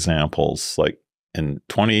real examples, like in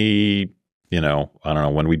 20, I don't know,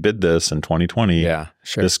 when we bid this in 2020,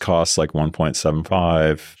 this costs like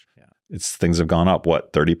 1.75. Things have gone up,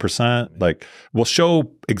 30%? Like we'll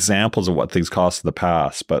show examples of what things cost in the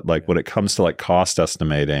past, but like when it comes to like cost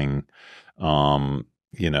estimating, I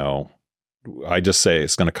just say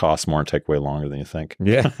it's going to cost more and take way longer than you think.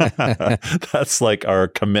 Yeah. That's like our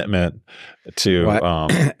commitment to.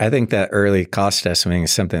 I think that early cost estimating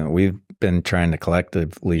is something that we've been trying to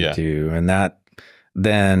collectively do. And that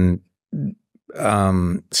then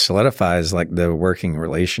solidifies like the working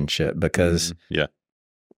relationship, because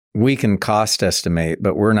we can cost estimate,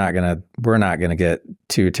 but we're not gonna get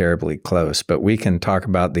too terribly close. But we can talk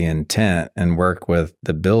about the intent and work with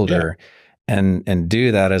the builder and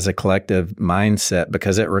do that as a collective mindset,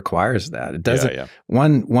 because it requires that. It doesn't.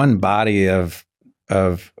 One body of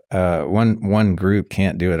one group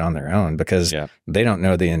can't do it on their own, because they don't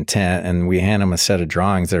know the intent, and we hand them a set of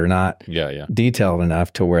drawings that are not detailed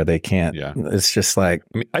enough to where they can't. It's just like,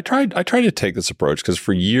 I mean, I tried to take this approach because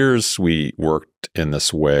for years we worked in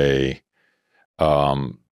this way.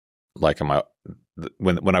 Like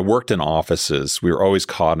when I worked in offices, we were always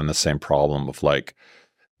caught in the same problem of like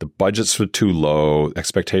the budgets were too low,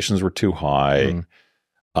 expectations were too high,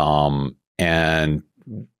 and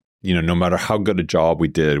no matter how good a job we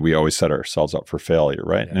did, we always set ourselves up for failure,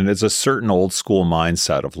 right? And it's a certain old school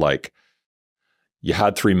mindset of like, you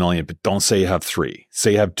had 3 million, but don't say you have 3.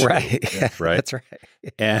 Say you have 2. Right. Right. That's right.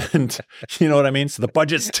 And you know what I mean? So the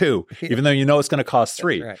budget's 2, even though it's going to cost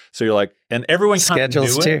 3. Right. So you're like, and everyone kind of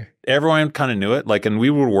knew it. Everyone kind of knew it. Like, and we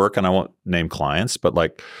would work, and I won't name clients, but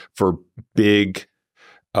like for big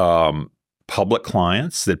public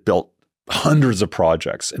clients that built hundreds of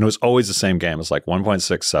projects, and it was always the same game. It's like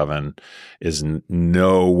 1.67 is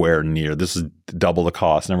nowhere near. This is double the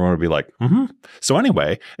cost, and everyone would be like, So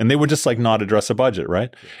anyway, and they would just like not address a budget,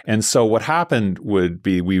 right? And so what happened would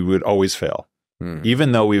be we would always fail,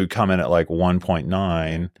 even though we would come in at like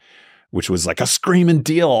 1.9, which was like a screaming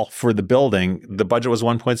deal for the building. The budget was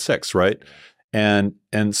 1.6, right? And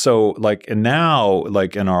so like, and now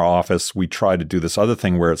like in our office, we try to do this other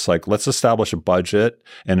thing where it's like, let's establish a budget.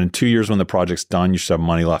 And in 2 years, when the project's done, you should have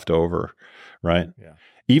money left over. Right. Yeah.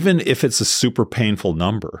 even if it's a super painful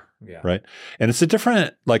number, right? And it's a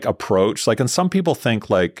different like approach. Like, and some people think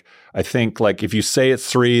like, I think like if you say it's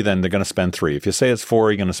 3, then they're going to spend 3. If you say it's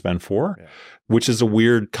 4, you're going to spend 4, which is a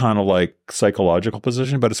weird kind of like psychological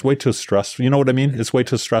position, but it's way too stressful. You know what I mean? It's way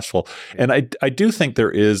too stressful. And I do think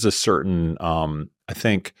there is a certain, I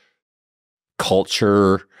think,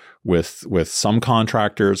 culture with some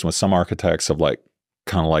contractors, with some architects of like,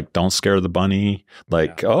 kind of like, don't scare the bunny.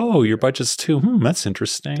 Like, oh, your budget's 2. That's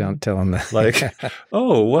interesting. Don't tell them that. Like,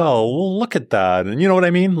 oh, well, look at that. And you know what I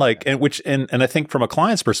mean? Like, and I think from a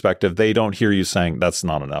client's perspective, they don't hear you saying that's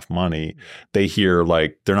not enough money. They hear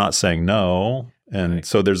like, they're not saying no. And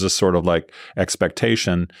so there's this sort of like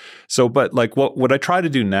expectation. So, but like what I try to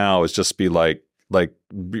do now is just be like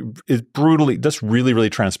is brutally, just really, really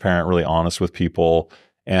transparent, really honest with people.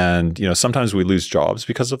 And, you know, sometimes we lose jobs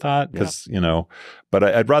because of that, because, you know, but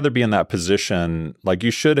I'd rather be in that position. Like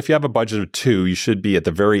you should, if you have a budget of 2, you should be at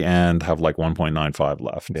the very end, have like 1.95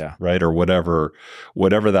 left. Right. Or whatever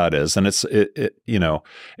that is. And it's, you know,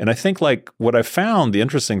 and I think like what I found, the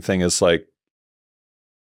interesting thing is like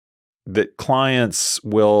that clients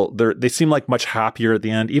they seem like much happier at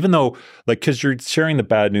the end, even though like, cause you're sharing the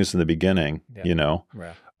bad news in the beginning, you know,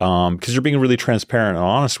 because you're being really transparent and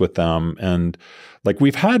honest with them. And like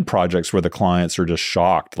we've had projects where the clients are just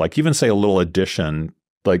shocked, like even say a little addition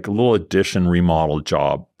remodel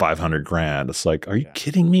job, $500,000. It's like, are you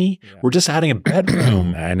kidding me? We're just adding a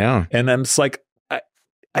bedroom. I know. And I'm just like,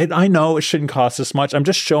 I know it shouldn't cost this much. I'm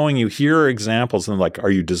just showing you, here are examples. And like,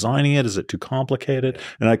 are you designing it? Is it too complicated?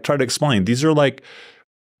 And I try to explain, these are like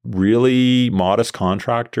really modest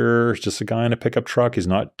contractor, just a guy in a pickup truck. He's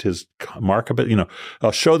not his market, but you know,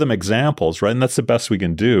 I'll show them examples, right? And that's the best we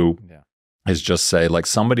can do. Is just say like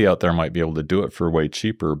somebody out there might be able to do it for way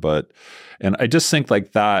cheaper. And I just think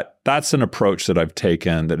like that's an approach that I've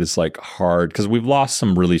taken that is like hard, because we've lost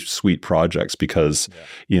some really sweet projects because,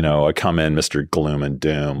 you know, I come in Mr. Gloom and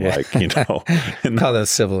Doom, like, you know. And call those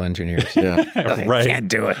civil engineers. Right. Can't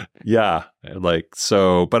do it. Yeah. Like,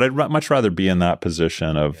 so, but I'd much rather be in that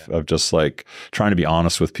position of just like trying to be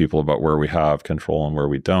honest with people about where we have control and where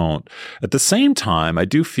we don't. At the same time, I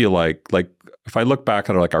do feel like if I look back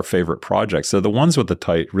at like our favorite projects, they're the ones with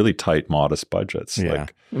the really tight, modest budgets.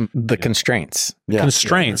 Like the constraints.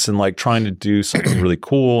 And like trying to do something really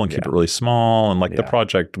cool and keep it really small. And like the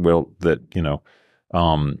project that, you know,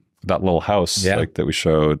 that little house like that we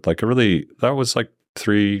showed, like that was like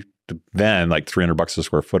 $300 a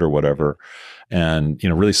square foot or whatever. And, you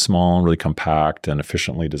know, really small and really compact and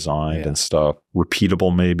efficiently designed and stuff.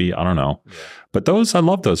 Repeatable, maybe. I don't know. But I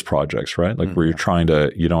love those projects, right? Like where you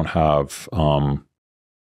don't have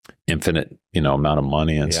infinite, you know, amount of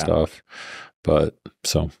money and stuff. But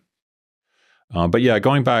but yeah,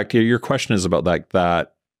 going back, your question is about like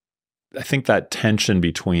that. I think that tension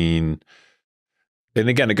between, and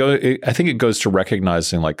again, I think it goes to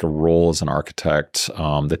recognizing like a role as an architect,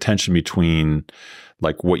 the tension between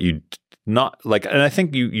like what you not like, and I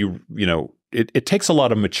think you know, it takes a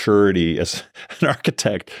lot of maturity as an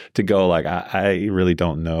architect to go like, I really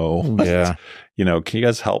don't know. You know, can you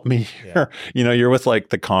guys help me here? You know, you're with like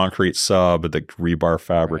the concrete sub, the rebar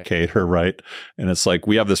fabricator, right? And it's like,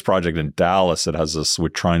 we have this project in Dallas that has this, we're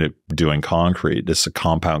trying to do in concrete. This is a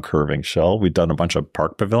compound curving shell. We've done a bunch of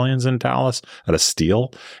park pavilions in Dallas out of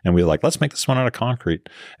steel. And we're like, let's make this one out of concrete.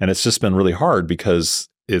 And it's just been really hard because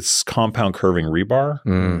it's compound curving rebar.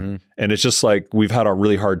 And it's just like, we've had a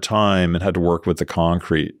really hard time and had to work with the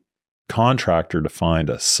concrete contractor to find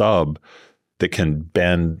a sub that can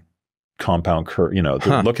bend compound curve. You know,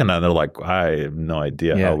 they're looking at it, they're like, I have no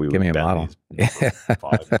idea how we would bend a model.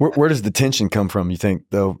 Where does the tension come from, you think,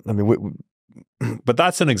 though? I mean, but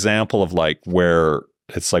that's an example of like where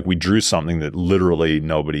it's like we drew something that literally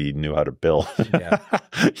nobody knew how to build,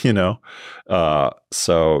 you know?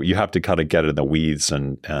 So you have to kind of get in the weeds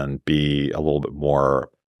and be a little bit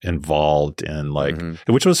more involved in like,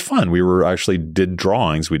 which was fun. We did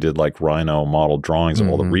drawings. We did like Rhino model drawings of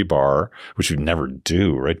all the rebar, which you'd never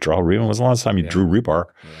do, right? Draw rebar. When was the last time you drew rebar?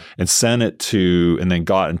 And sent it and then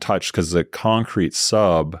got in touch because the concrete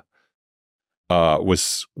sub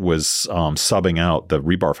was subbing out the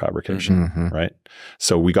rebar fabrication, right?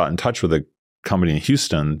 So we got in touch with a company in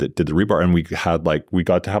Houston that did the rebar, and we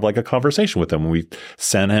got to have like a conversation with him. We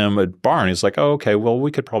sent him a bar, and he's like, "Oh, okay, well,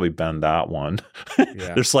 we could probably bend that one.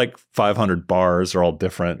 There's like 500 bars, they're all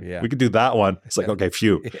different. We could do that one." It's like, okay,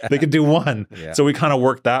 phew, they could do one. So we kind of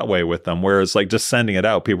worked that way with them. Whereas like just sending it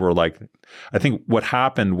out, people were like, I think what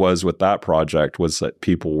happened was with that project was that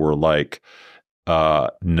people were like,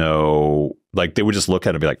 know, like they would just look at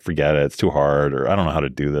it and be like, forget it, it's too hard, or I don't know how to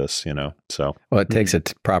do this, so. Well, it takes a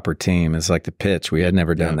proper team. It's like the pitch. We had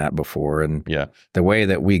never done that before. And the way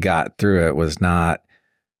that we got through it was not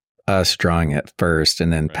us drawing it first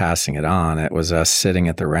and then passing it on. It was us sitting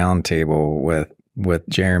at the round table with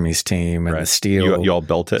Jeremy's team and the steel. You all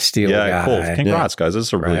built it? Steel guy. Cool. Congrats, guys. This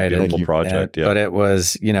is a really beautiful project. But it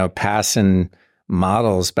was, passing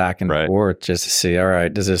models back and forth just to see, all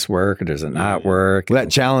right, does this work or does it not work? Well,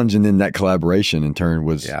 that challenge and then that collaboration in turn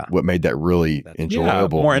was what made that really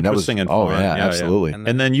enjoyable. More interesting and fun. Oh, yeah, absolutely.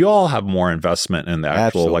 And then you all have more investment in the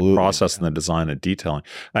actual process and the design and detailing.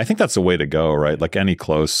 And I think that's the way to go, right? Like any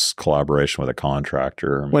close collaboration with a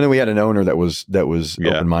contractor. Well, then we had an owner that was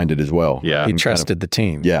open-minded as well. Yeah. He trusted the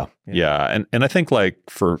team. Yeah. Yeah. And I think like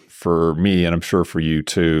for me, and I'm sure for you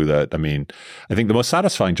too, that, I mean, I think the most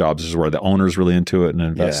satisfying jobs is where the owner's really into it and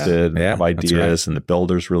invested and have ideas and the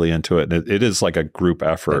builder's really into it. And it is like a group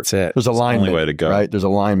effort. That's it. There's alignment, the only way to go. Right? There's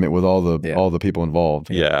alignment with all the people involved.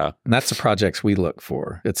 Yeah. And that's the projects we look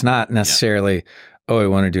for. It's not necessarily, we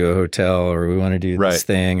want to do a hotel or we want to do this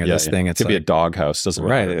thing or this thing. It could be a doghouse, doesn't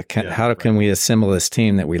matter. How can we assemble this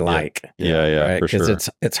team that we like? Yeah, for sure. Because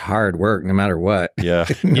it's hard work no matter what. Yeah.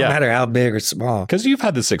 No matter how big or small. Because you've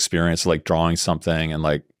had this experience like drawing something and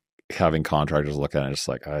like having contractors look at it just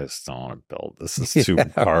like, I just don't want to build this. This is too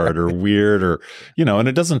hard or weird or, and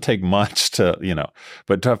it doesn't take much to,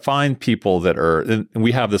 but to find people that are, and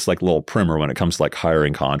we have this like little primer when it comes to like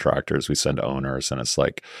hiring contractors, we send owners and it's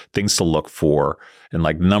like things to look for. And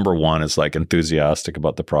like number one is like enthusiastic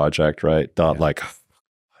about the project, right? Not like,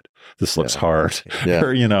 this looks hard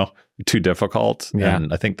or, too difficult. Yeah.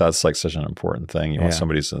 And I think that's like such an important thing. You want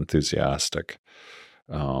somebody who's enthusiastic,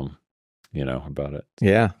 about it.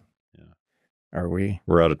 Yeah. Are we?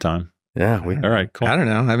 We're out of time. Yeah. All right, cool. I don't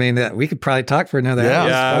know. I mean, we could probably talk for another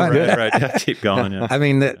hour. Right. Yeah, keep going. Yeah. I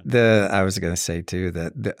mean, I was going to say too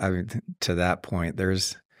that to that point,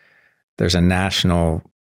 there's a national.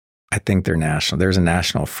 I think they're national. There's a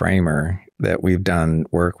national framer that we've done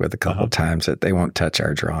work with a couple of times that they won't touch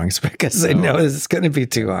our drawings because they know it's going to be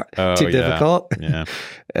too difficult. Yeah.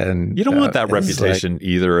 And you don't want that reputation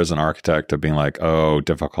either as an architect of being like,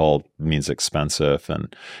 difficult means expensive.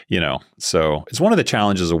 And, so it's one of the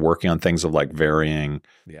challenges of working on things of like varying.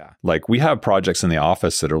 Yeah. Like we have projects in the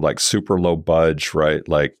office that are like super low budge, right?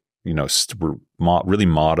 Like, we're really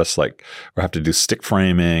modest, like we have to do stick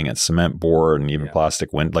framing and cement board and even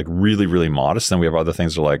plastic wind, like really, really modest. Then we have other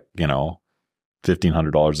things that are like,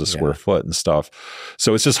 $1,500 a square foot and stuff.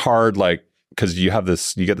 So it's just hard, like, because you get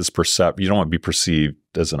this you don't want to be perceived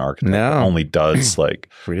as an architect that only does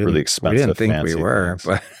like really expensive, we didn't think fancy we were,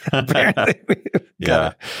 things. but apparently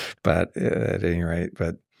but at any rate,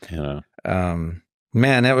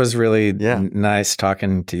 man, it was really nice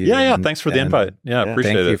talking to you. Yeah. Thanks for the invite. Yeah,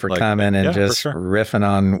 appreciate it. Thank you for coming and just riffing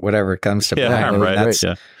on whatever comes to mind. Right.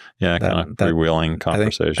 Kind of freewheeling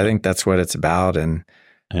conversation. I think that's what it's about. And,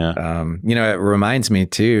 it reminds me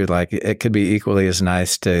too, like it could be equally as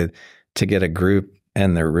nice to get a group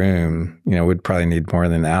in the room. We'd probably need more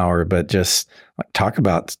than an hour, but just talk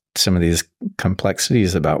about some of these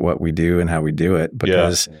complexities about what we do and how we do it.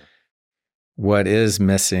 Because what is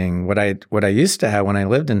missing, what I used to have when I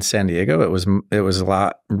lived in San Diego, it was a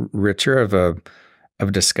lot richer of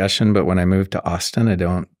discussion. But when I moved to Austin, I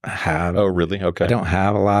don't have. Oh, really? Okay. I don't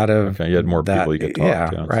have a lot of. Okay, you had more people you could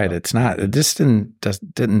talk to. Right. So. It's not. It just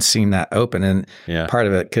didn't seem that open, and part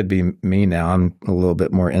of it could be me now. I'm a little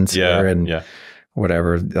bit more insular and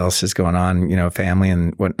whatever else is going on, family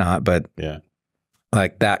and whatnot. But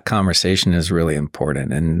like that conversation is really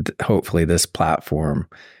important, and hopefully this platform,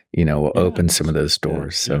 will open some of those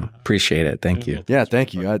doors. So appreciate it. Thank you. Yeah,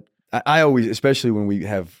 thank you. I always, especially when we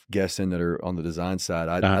have guests in that are on the design side,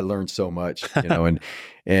 I learn so much,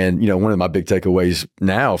 and one of my big takeaways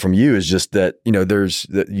now from you is just that, there's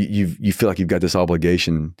that you feel like you've got this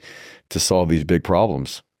obligation to solve these big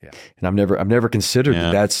problems. Yeah. And I've never considered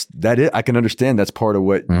that I can understand that's part of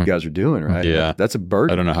what you guys are doing, right? Yeah. That's a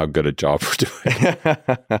burden. I don't know how good a job we're doing,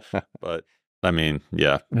 but I mean,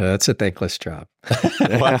 that's a thankless job.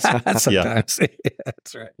 Sometimes.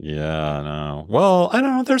 That's right. Yeah, I know. Well, I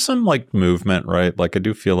don't know. There's some like movement, right? Like I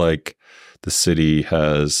do feel like the city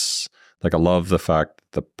has, like, I love the fact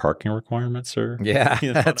the parking requirements are. Yeah,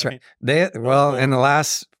 that's right. In the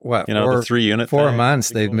last, the 3-unit 4 months,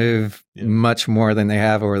 they've moved much more than they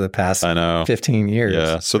have over the past 15 years.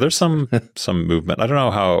 Yeah. So there's some movement. I don't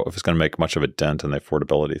know if it's going to make much of a dent in the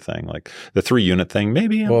affordability thing. Like the 3-unit thing,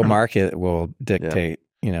 maybe. Well, market will dictate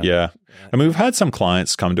Yeah. I mean, we've had some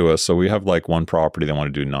clients come to us. So we have like one property they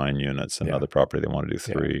want to do 9 units, and another property they want to do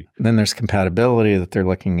 3. Then there's compatibility that they're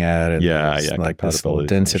looking at. And like this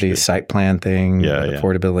density site plan thing,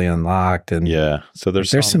 affordability unlocked. And so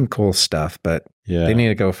there's some cool stuff, but they need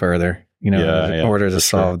to go further, in order to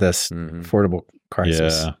solve this affordable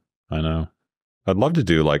crisis. Yeah, I know. I'd love to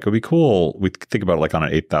do it'd be cool. We think about it like on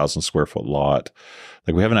an 8,000 square foot lot.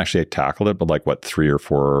 Like we haven't actually tackled it, but like what 3 or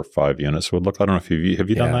 4 or 5 units would look. I don't know if have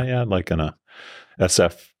you done that yet? Like in a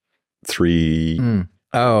SF3,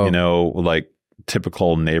 like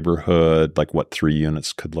typical neighborhood, like what 3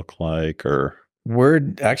 units could look like, or. We're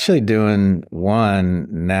actually doing one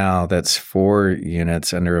now that's 4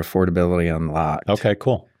 units under affordability unlocked. Okay,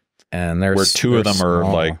 cool. And there's where 2 of them are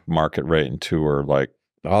like market rate and 2 are like.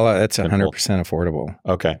 It's 100% affordable.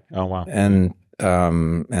 Okay. Oh, wow. And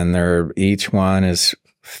they're each one is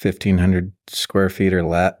 1,500 square feet or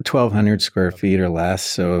less, 1,200 square feet or less.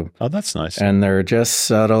 So that's nice. And they're just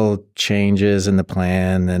subtle changes in the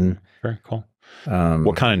plan. And very cool.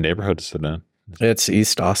 What kind of neighborhood is it in? It's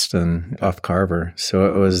East Austin off Carver. So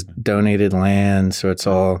it was donated land. So it's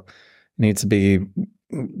all needs to be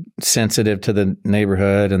sensitive to the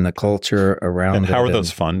neighborhood and the culture around it. And how are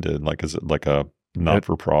those funded? Like, is it like a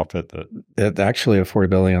not-for-profit? It actually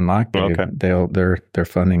affordability unlocked. They're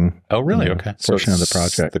funding. Oh, really? Okay. Portion of the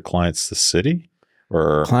project. The client's the city,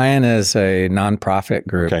 or client is a nonprofit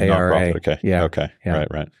group. Okay, ARA. nonprofit. Okay. Yeah. Okay. Yeah.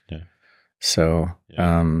 Right. Yeah. So,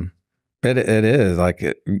 it is like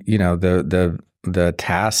the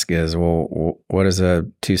task is, well, what does a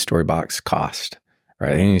 2-story box cost?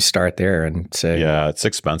 Right. And you start there and say, it's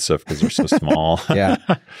expensive because they're so small.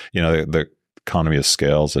 The economy of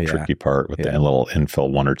scale is a tricky part with the little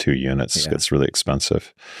infill 1 or 2 units. It gets really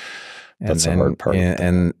expensive. That's the hard part.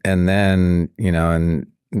 And then,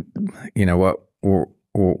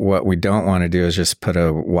 what we don't want to do is just put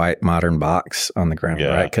a white modern box on the ground,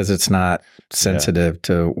 right? Because it's not sensitive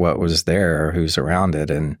to what was there or who's around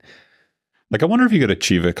it. And like, I wonder if you could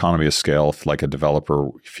achieve economy of scale if like a developer,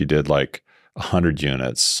 if you did like 100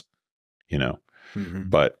 units,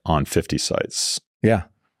 but on 50 sites. Yeah.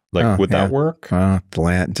 Like, would that work? The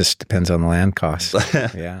land just depends on the land cost.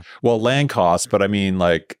 Well, land costs, but I mean,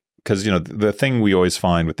 like, because, the thing we always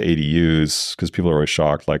find with ADUs, because people are always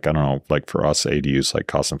shocked, like, I don't know, like for us, ADUs like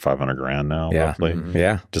costing $500,000 now, roughly.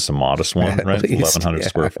 Yeah. Just a modest one, right? 1,100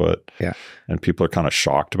 square foot. Yeah. And people are kind of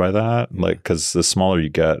shocked by that, like, because the smaller you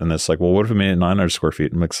get, and it's like, well, what if we made it 900 square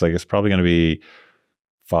feet? And it's like, it's probably going to be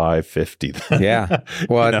 $550. Yeah.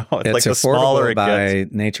 Well, it's like affordable by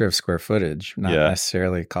nature of square footage, not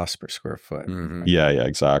necessarily cost per square foot. Mm-hmm. Yeah,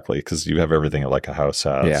 exactly. Because you have everything like a house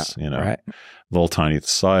has, right. Little tiny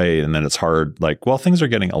site. And then it's hard. Like, well, things are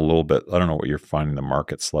getting a little bit, I don't know what you're finding the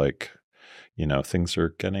market's like. Things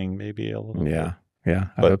are getting maybe a little bit. Yeah.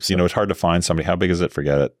 But, it's hard to find somebody. How big is it?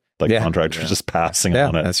 Forget it. Like contractors just passing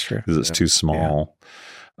on it. That's true. Because it's too small.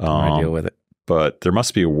 I deal with it. But there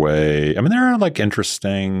must be a way. I mean, there are like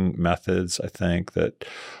interesting methods, I think, that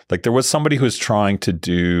like there was somebody who was trying to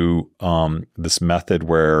do this method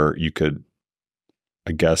where you could,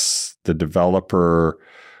 I guess the developer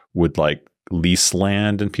would like lease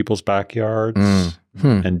land in people's backyards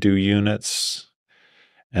and do units.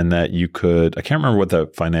 And that you could, I can't remember what the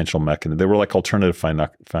financial mechanism, they were like alternative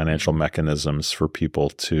financial mechanisms for people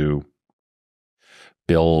to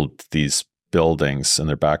build these buildings in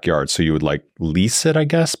their backyard. So you would like lease it, I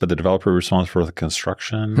guess, but the developer was responsible for the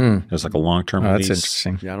construction. It was like a long-term lease. That's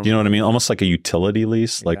interesting. Do you know what I mean? Almost like a utility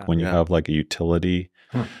lease, like when you have like a utility.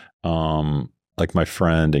 Like my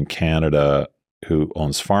friend in Canada who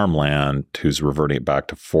owns farmland, who's reverting it back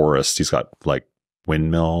to forest. He's got like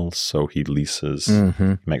windmills, so he leases,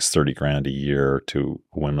 he makes $30,000 a year to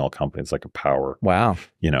a windmill company. It's like a power. Wow.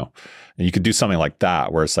 And you could do something like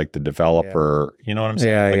that where it's like the developer, you know what I'm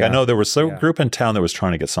saying? I know there was a group in town that was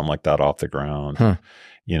trying to get something like that off the ground,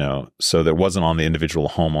 so that wasn't on the individual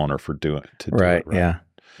homeowner for doing it. Right.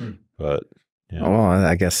 But well,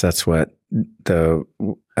 I guess that's what the,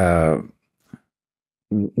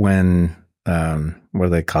 when, what do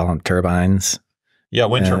they call them? Turbines. Yeah,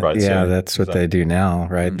 wind turbines. That's what they do now,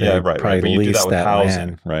 right? Right. But you do that with housing,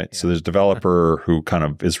 land. Right? Yeah. So there's a developer who kind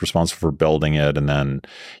of is responsible for building it, and then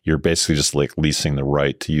you're basically just like leasing the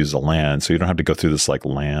right to use the land, so you don't have to go through this like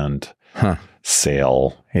land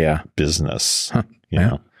sale business, you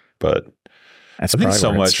know. But that's I think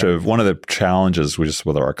so much of one of the challenges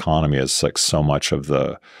with our economy is like so much of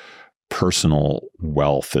the personal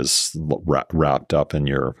wealth is wrapped up in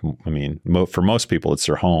for most people, it's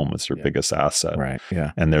their home. It's their biggest asset. Right.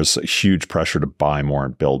 Yeah. And there's a huge pressure to buy more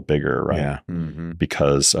and build bigger, right? Yeah.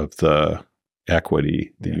 Because of the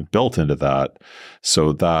equity that you built into that.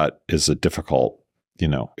 So that is a difficult,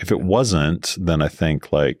 if it wasn't, then I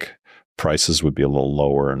think like prices would be a little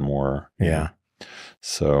lower and more. Yeah.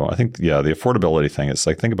 So I think, the affordability thing is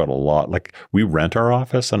like, think about it a lot. Like we rent our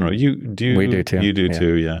office. I don't know. We do too. You do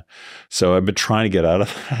too. Yeah. So I've been trying to get out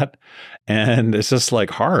of that. And it's just like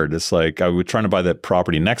hard. It's like I was trying to buy that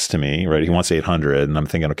property next to me, right? He wants 800. And I'm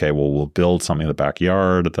thinking, okay, well, we'll build something in the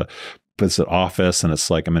backyard at it's an office. And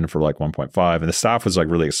it's like, I'm in for like 1.5. And the staff was like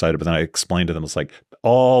really excited. But then I explained to them, it's like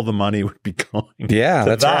all the money would be going to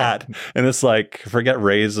that's that. Right. And it's like, forget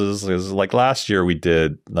raises. It was like last year we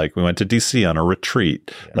went to DC on a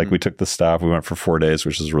retreat. Yeah. Like we took the staff, we went for 4 days,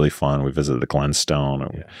 which was really fun. We visited the Glenstone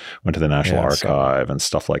and we went to the National Archive and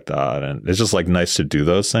stuff like that. And it's just like nice to do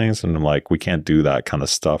those things. And I'm like, we can't do that kind of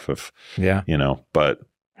stuff if, but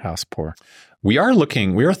house poor. We are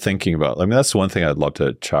thinking about, that's one thing I'd love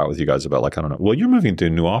to chat with you guys about. Like, I don't know. Well, you're moving to a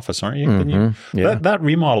new office, aren't you? Mm-hmm. Yeah. That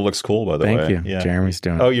remodel looks cool, by the way. Thank you. Yeah. Jeremy's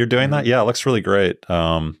doing it. Oh, you're doing that? Yeah, it looks really great.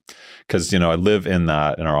 Because, I live in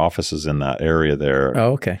that, and our office is in that area there.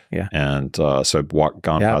 Oh, okay. Yeah. And so I've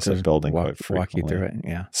gone past that building quite frequently. Walk you through it.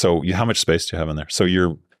 Yeah. So how much space do you have in there? So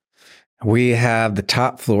we have the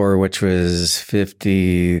top floor, which was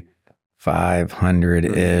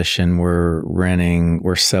 500-ish, and we're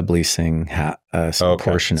subleasing some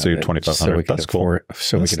portion of it. So you're 2,500. That's cool.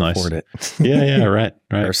 We can afford it. Yeah, right.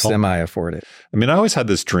 Or semi-afford it. I always had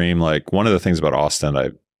this dream, like one of the things about Austin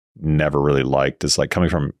I never really liked is like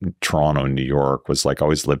coming from Toronto and New York was like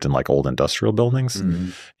always lived in like old industrial buildings,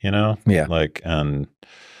 Yeah. Like, and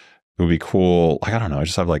it would be cool. Like, I don't know. I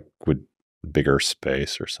just have bigger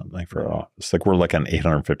space or something for our office. Like we're like on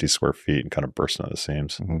 850 square feet and kind of bursting at the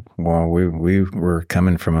seams. Well, we were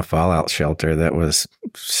coming from a fallout shelter that was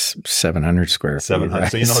 700 square feet. 700. Right?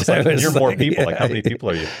 So it's like, you're more people. Like how many people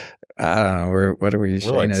are you? I don't know. What are we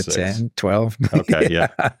saying? Like 10, 12? Okay, yeah.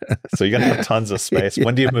 So you're going to have tons of space.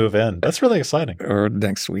 When do you move in? That's really exciting. Or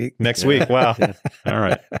next week. Next week. Wow. All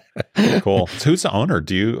right. Cool. So who's the owner?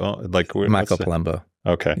 Do you Michael Palumbo.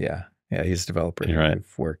 Okay. Yeah. Yeah, he's a developer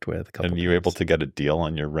we've worked with a couple of times. And you able to get a deal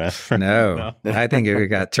on your rent? No. I think we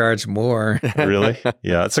got charged more. Really?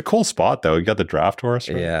 Yeah. It's a cool spot, though. You got the draft horse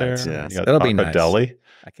right there. Yeah. You got it'll be nice. Deli,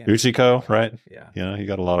 Uchiko, right? Yeah. You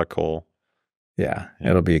got a lot of cool. Yeah.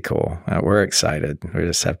 It'll be cool. We're excited. We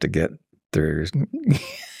just have to get through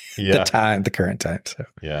the current time. So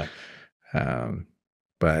yeah.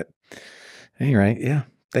 But anyway, yeah.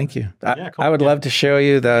 Thank you. Cool. I would love to show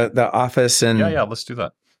you the office and let's do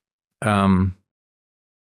that.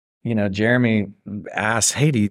 Jeremy asked, hey, do